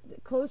 The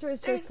closure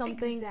is just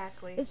something...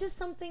 Exactly. It's just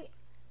something...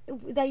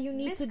 that you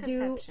need to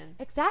do.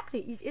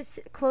 Exactly.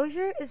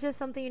 Closure is just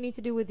something you need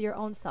to do with your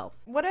own self.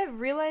 What I've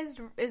realized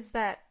is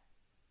that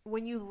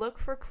when you look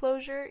for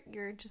closure,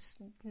 you're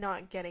just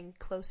not getting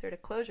closer to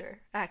closure,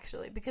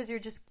 actually, because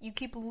you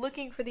keep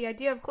looking for the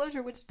idea of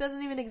closure, which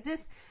doesn't even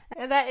exist,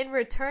 and that in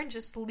return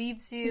just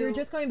leaves you... You're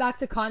just going back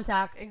to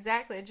contact.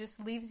 Exactly. It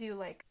just leaves you,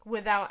 like,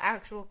 without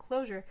actual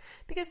closure,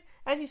 because,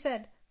 as you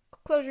said,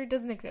 closure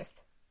doesn't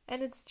exist,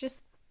 and it's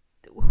just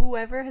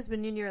whoever has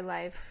been in your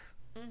life...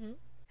 Mm-hmm.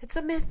 It's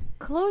a myth.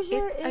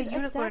 Closure is a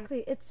unicorn.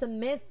 Exactly. It's a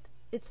myth.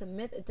 It's a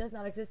myth. It does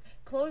not exist.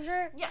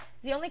 Closure. Yeah.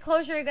 The only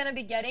closure you're gonna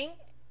be getting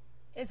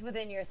is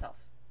within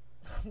yourself.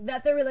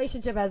 That the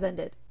relationship has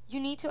ended. You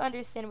need to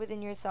understand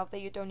within yourself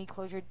that you don't need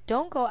closure.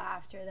 Don't go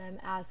after them,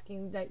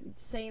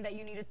 saying that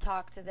you need to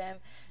talk to them.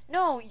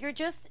 No, you're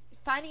just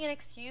finding an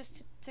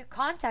excuse to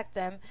contact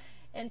them.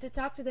 And to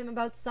talk to them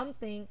about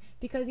something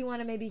because you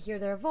want to maybe hear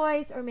their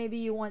voice, or maybe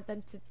you want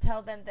them to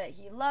tell them that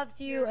he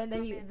loves you and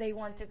that they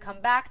want to come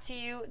back to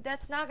you.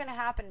 That's not going to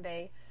happen,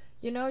 babe.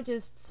 You know,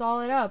 just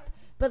solve it up.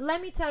 But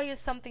let me tell you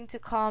something to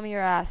calm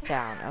your ass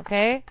down,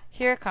 okay?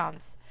 Here it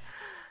comes.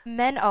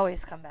 Men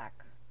always come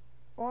back.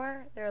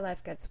 Or their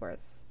life gets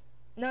worse.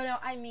 No,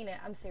 I mean it.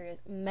 I'm serious.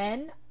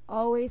 Men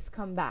always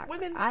come back.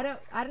 Women. I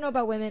don't know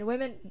about women.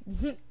 Women,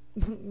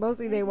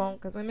 mostly they won't,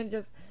 because women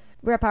just...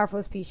 We're a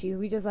powerful species.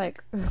 We just,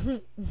 like...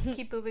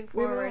 keep moving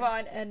forward. We move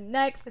on. And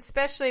next...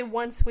 Especially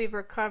once we've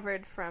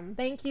recovered from...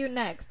 Thank you,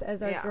 next,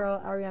 as our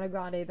girl Ariana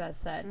Grande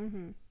best said.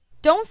 Mm-hmm.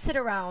 Don't sit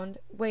around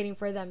waiting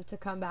for them to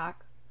come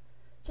back.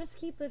 Just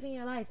keep living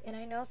your life. And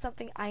I know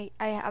something...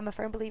 I'm a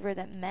firm believer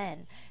that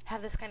men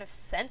have this kind of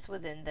sense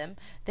within them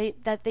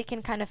that they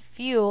can kind of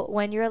feel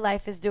when your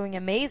life is doing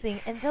amazing,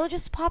 and they'll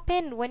just pop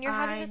in when you're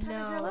having the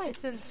time of your life.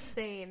 It's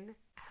insane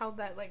how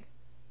that, like,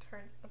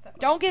 turns out that way.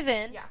 Don't give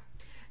in. Yeah.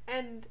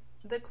 And...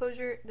 the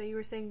closure that you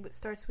were saying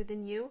starts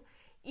within you.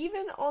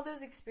 Even all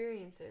those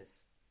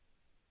experiences,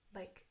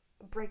 like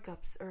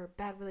breakups or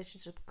bad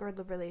relationships, girl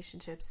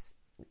relationships,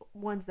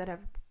 ones that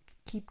have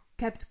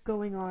kept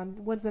going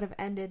on, ones that have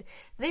ended,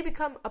 they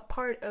become a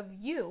part of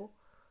you.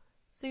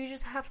 So you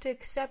just have to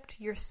accept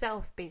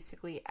yourself,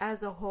 basically,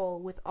 as a whole,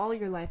 with all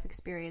your life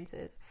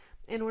experiences,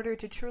 in order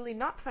to truly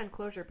not find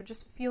closure, but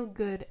just feel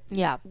good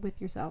with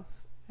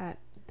yourself at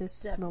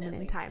this moment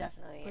in time.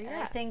 Definitely. And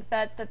I think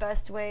that the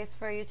best ways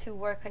for you to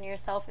work on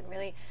yourself and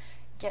really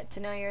get to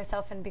know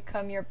yourself and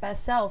become your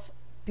best self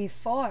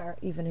before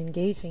even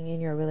engaging in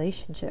your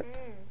relationship.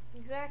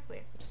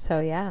 Exactly. So,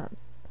 yeah.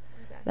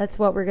 That's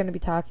what we're going to be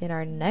talking in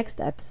our next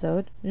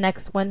episode,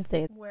 next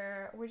Wednesday.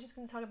 Where we're just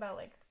going to talk about,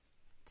 like,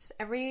 just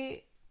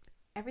everything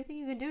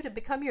you can do to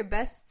become your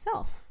best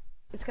self.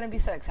 It's going to be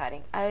so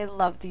exciting. I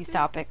love these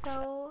topics.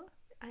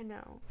 I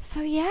know.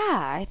 So,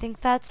 yeah, I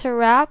think that's a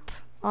wrap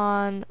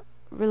on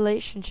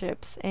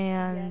relationships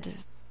and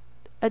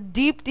a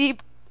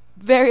deep,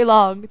 very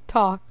long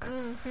talk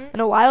and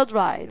a wild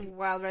ride.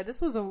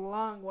 This was a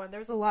long one.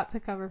 There's a lot to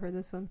cover for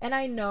this one. And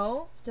I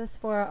know,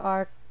 just for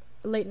our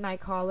late night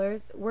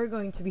callers, we're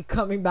going to be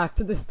coming back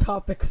to this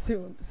topic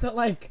soon. So,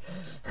 like,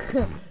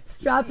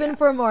 strap in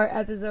for more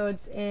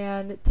episodes.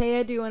 And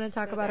Taya, do you want to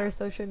talk about our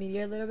social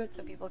media a little bit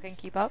so people can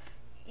keep up?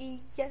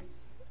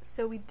 Yes.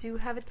 So we do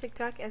have a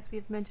TikTok, as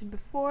we've mentioned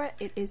before.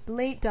 It is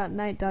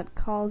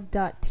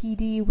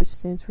late.night.calls.td, which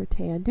stands for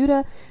Taya and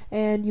Duda.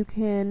 And you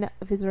can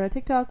visit our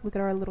TikTok, look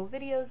at our little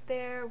videos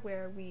there,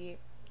 where we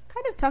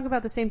kind of talk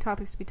about the same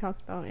topics we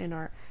talked about in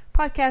our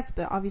podcast,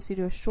 but obviously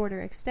to a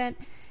shorter extent.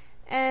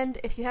 And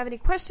if you have any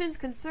questions,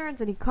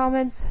 concerns, any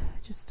comments,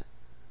 just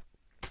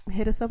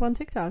hit us up on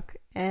TikTok.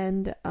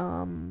 And,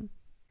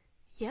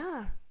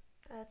 yeah,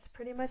 that's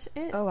pretty much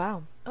it. Oh,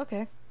 wow.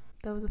 Okay.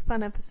 That was a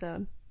fun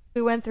episode.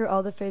 We went through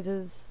all the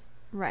phases.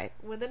 Right.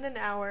 Within an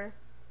hour.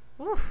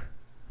 Oof.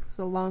 It was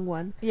a long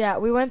one. Yeah,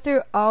 we went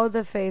through all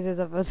the phases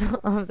of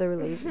the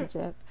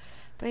relationship.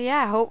 But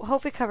yeah,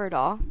 hope we covered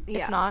all.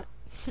 Yeah.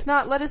 If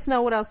not, let us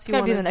know what else you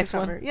want us to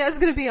cover. Yeah, it's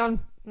going to be on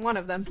one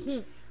of them.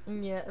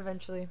 Yeah,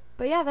 eventually.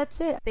 But yeah,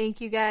 that's it. Thank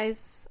you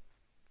guys.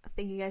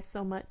 Thank you guys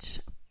so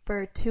much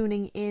for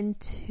tuning in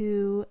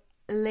to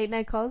Late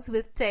Night Calls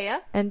with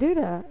Taya and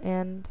Duda.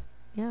 And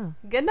yeah.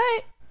 Good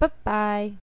night. Bye-bye.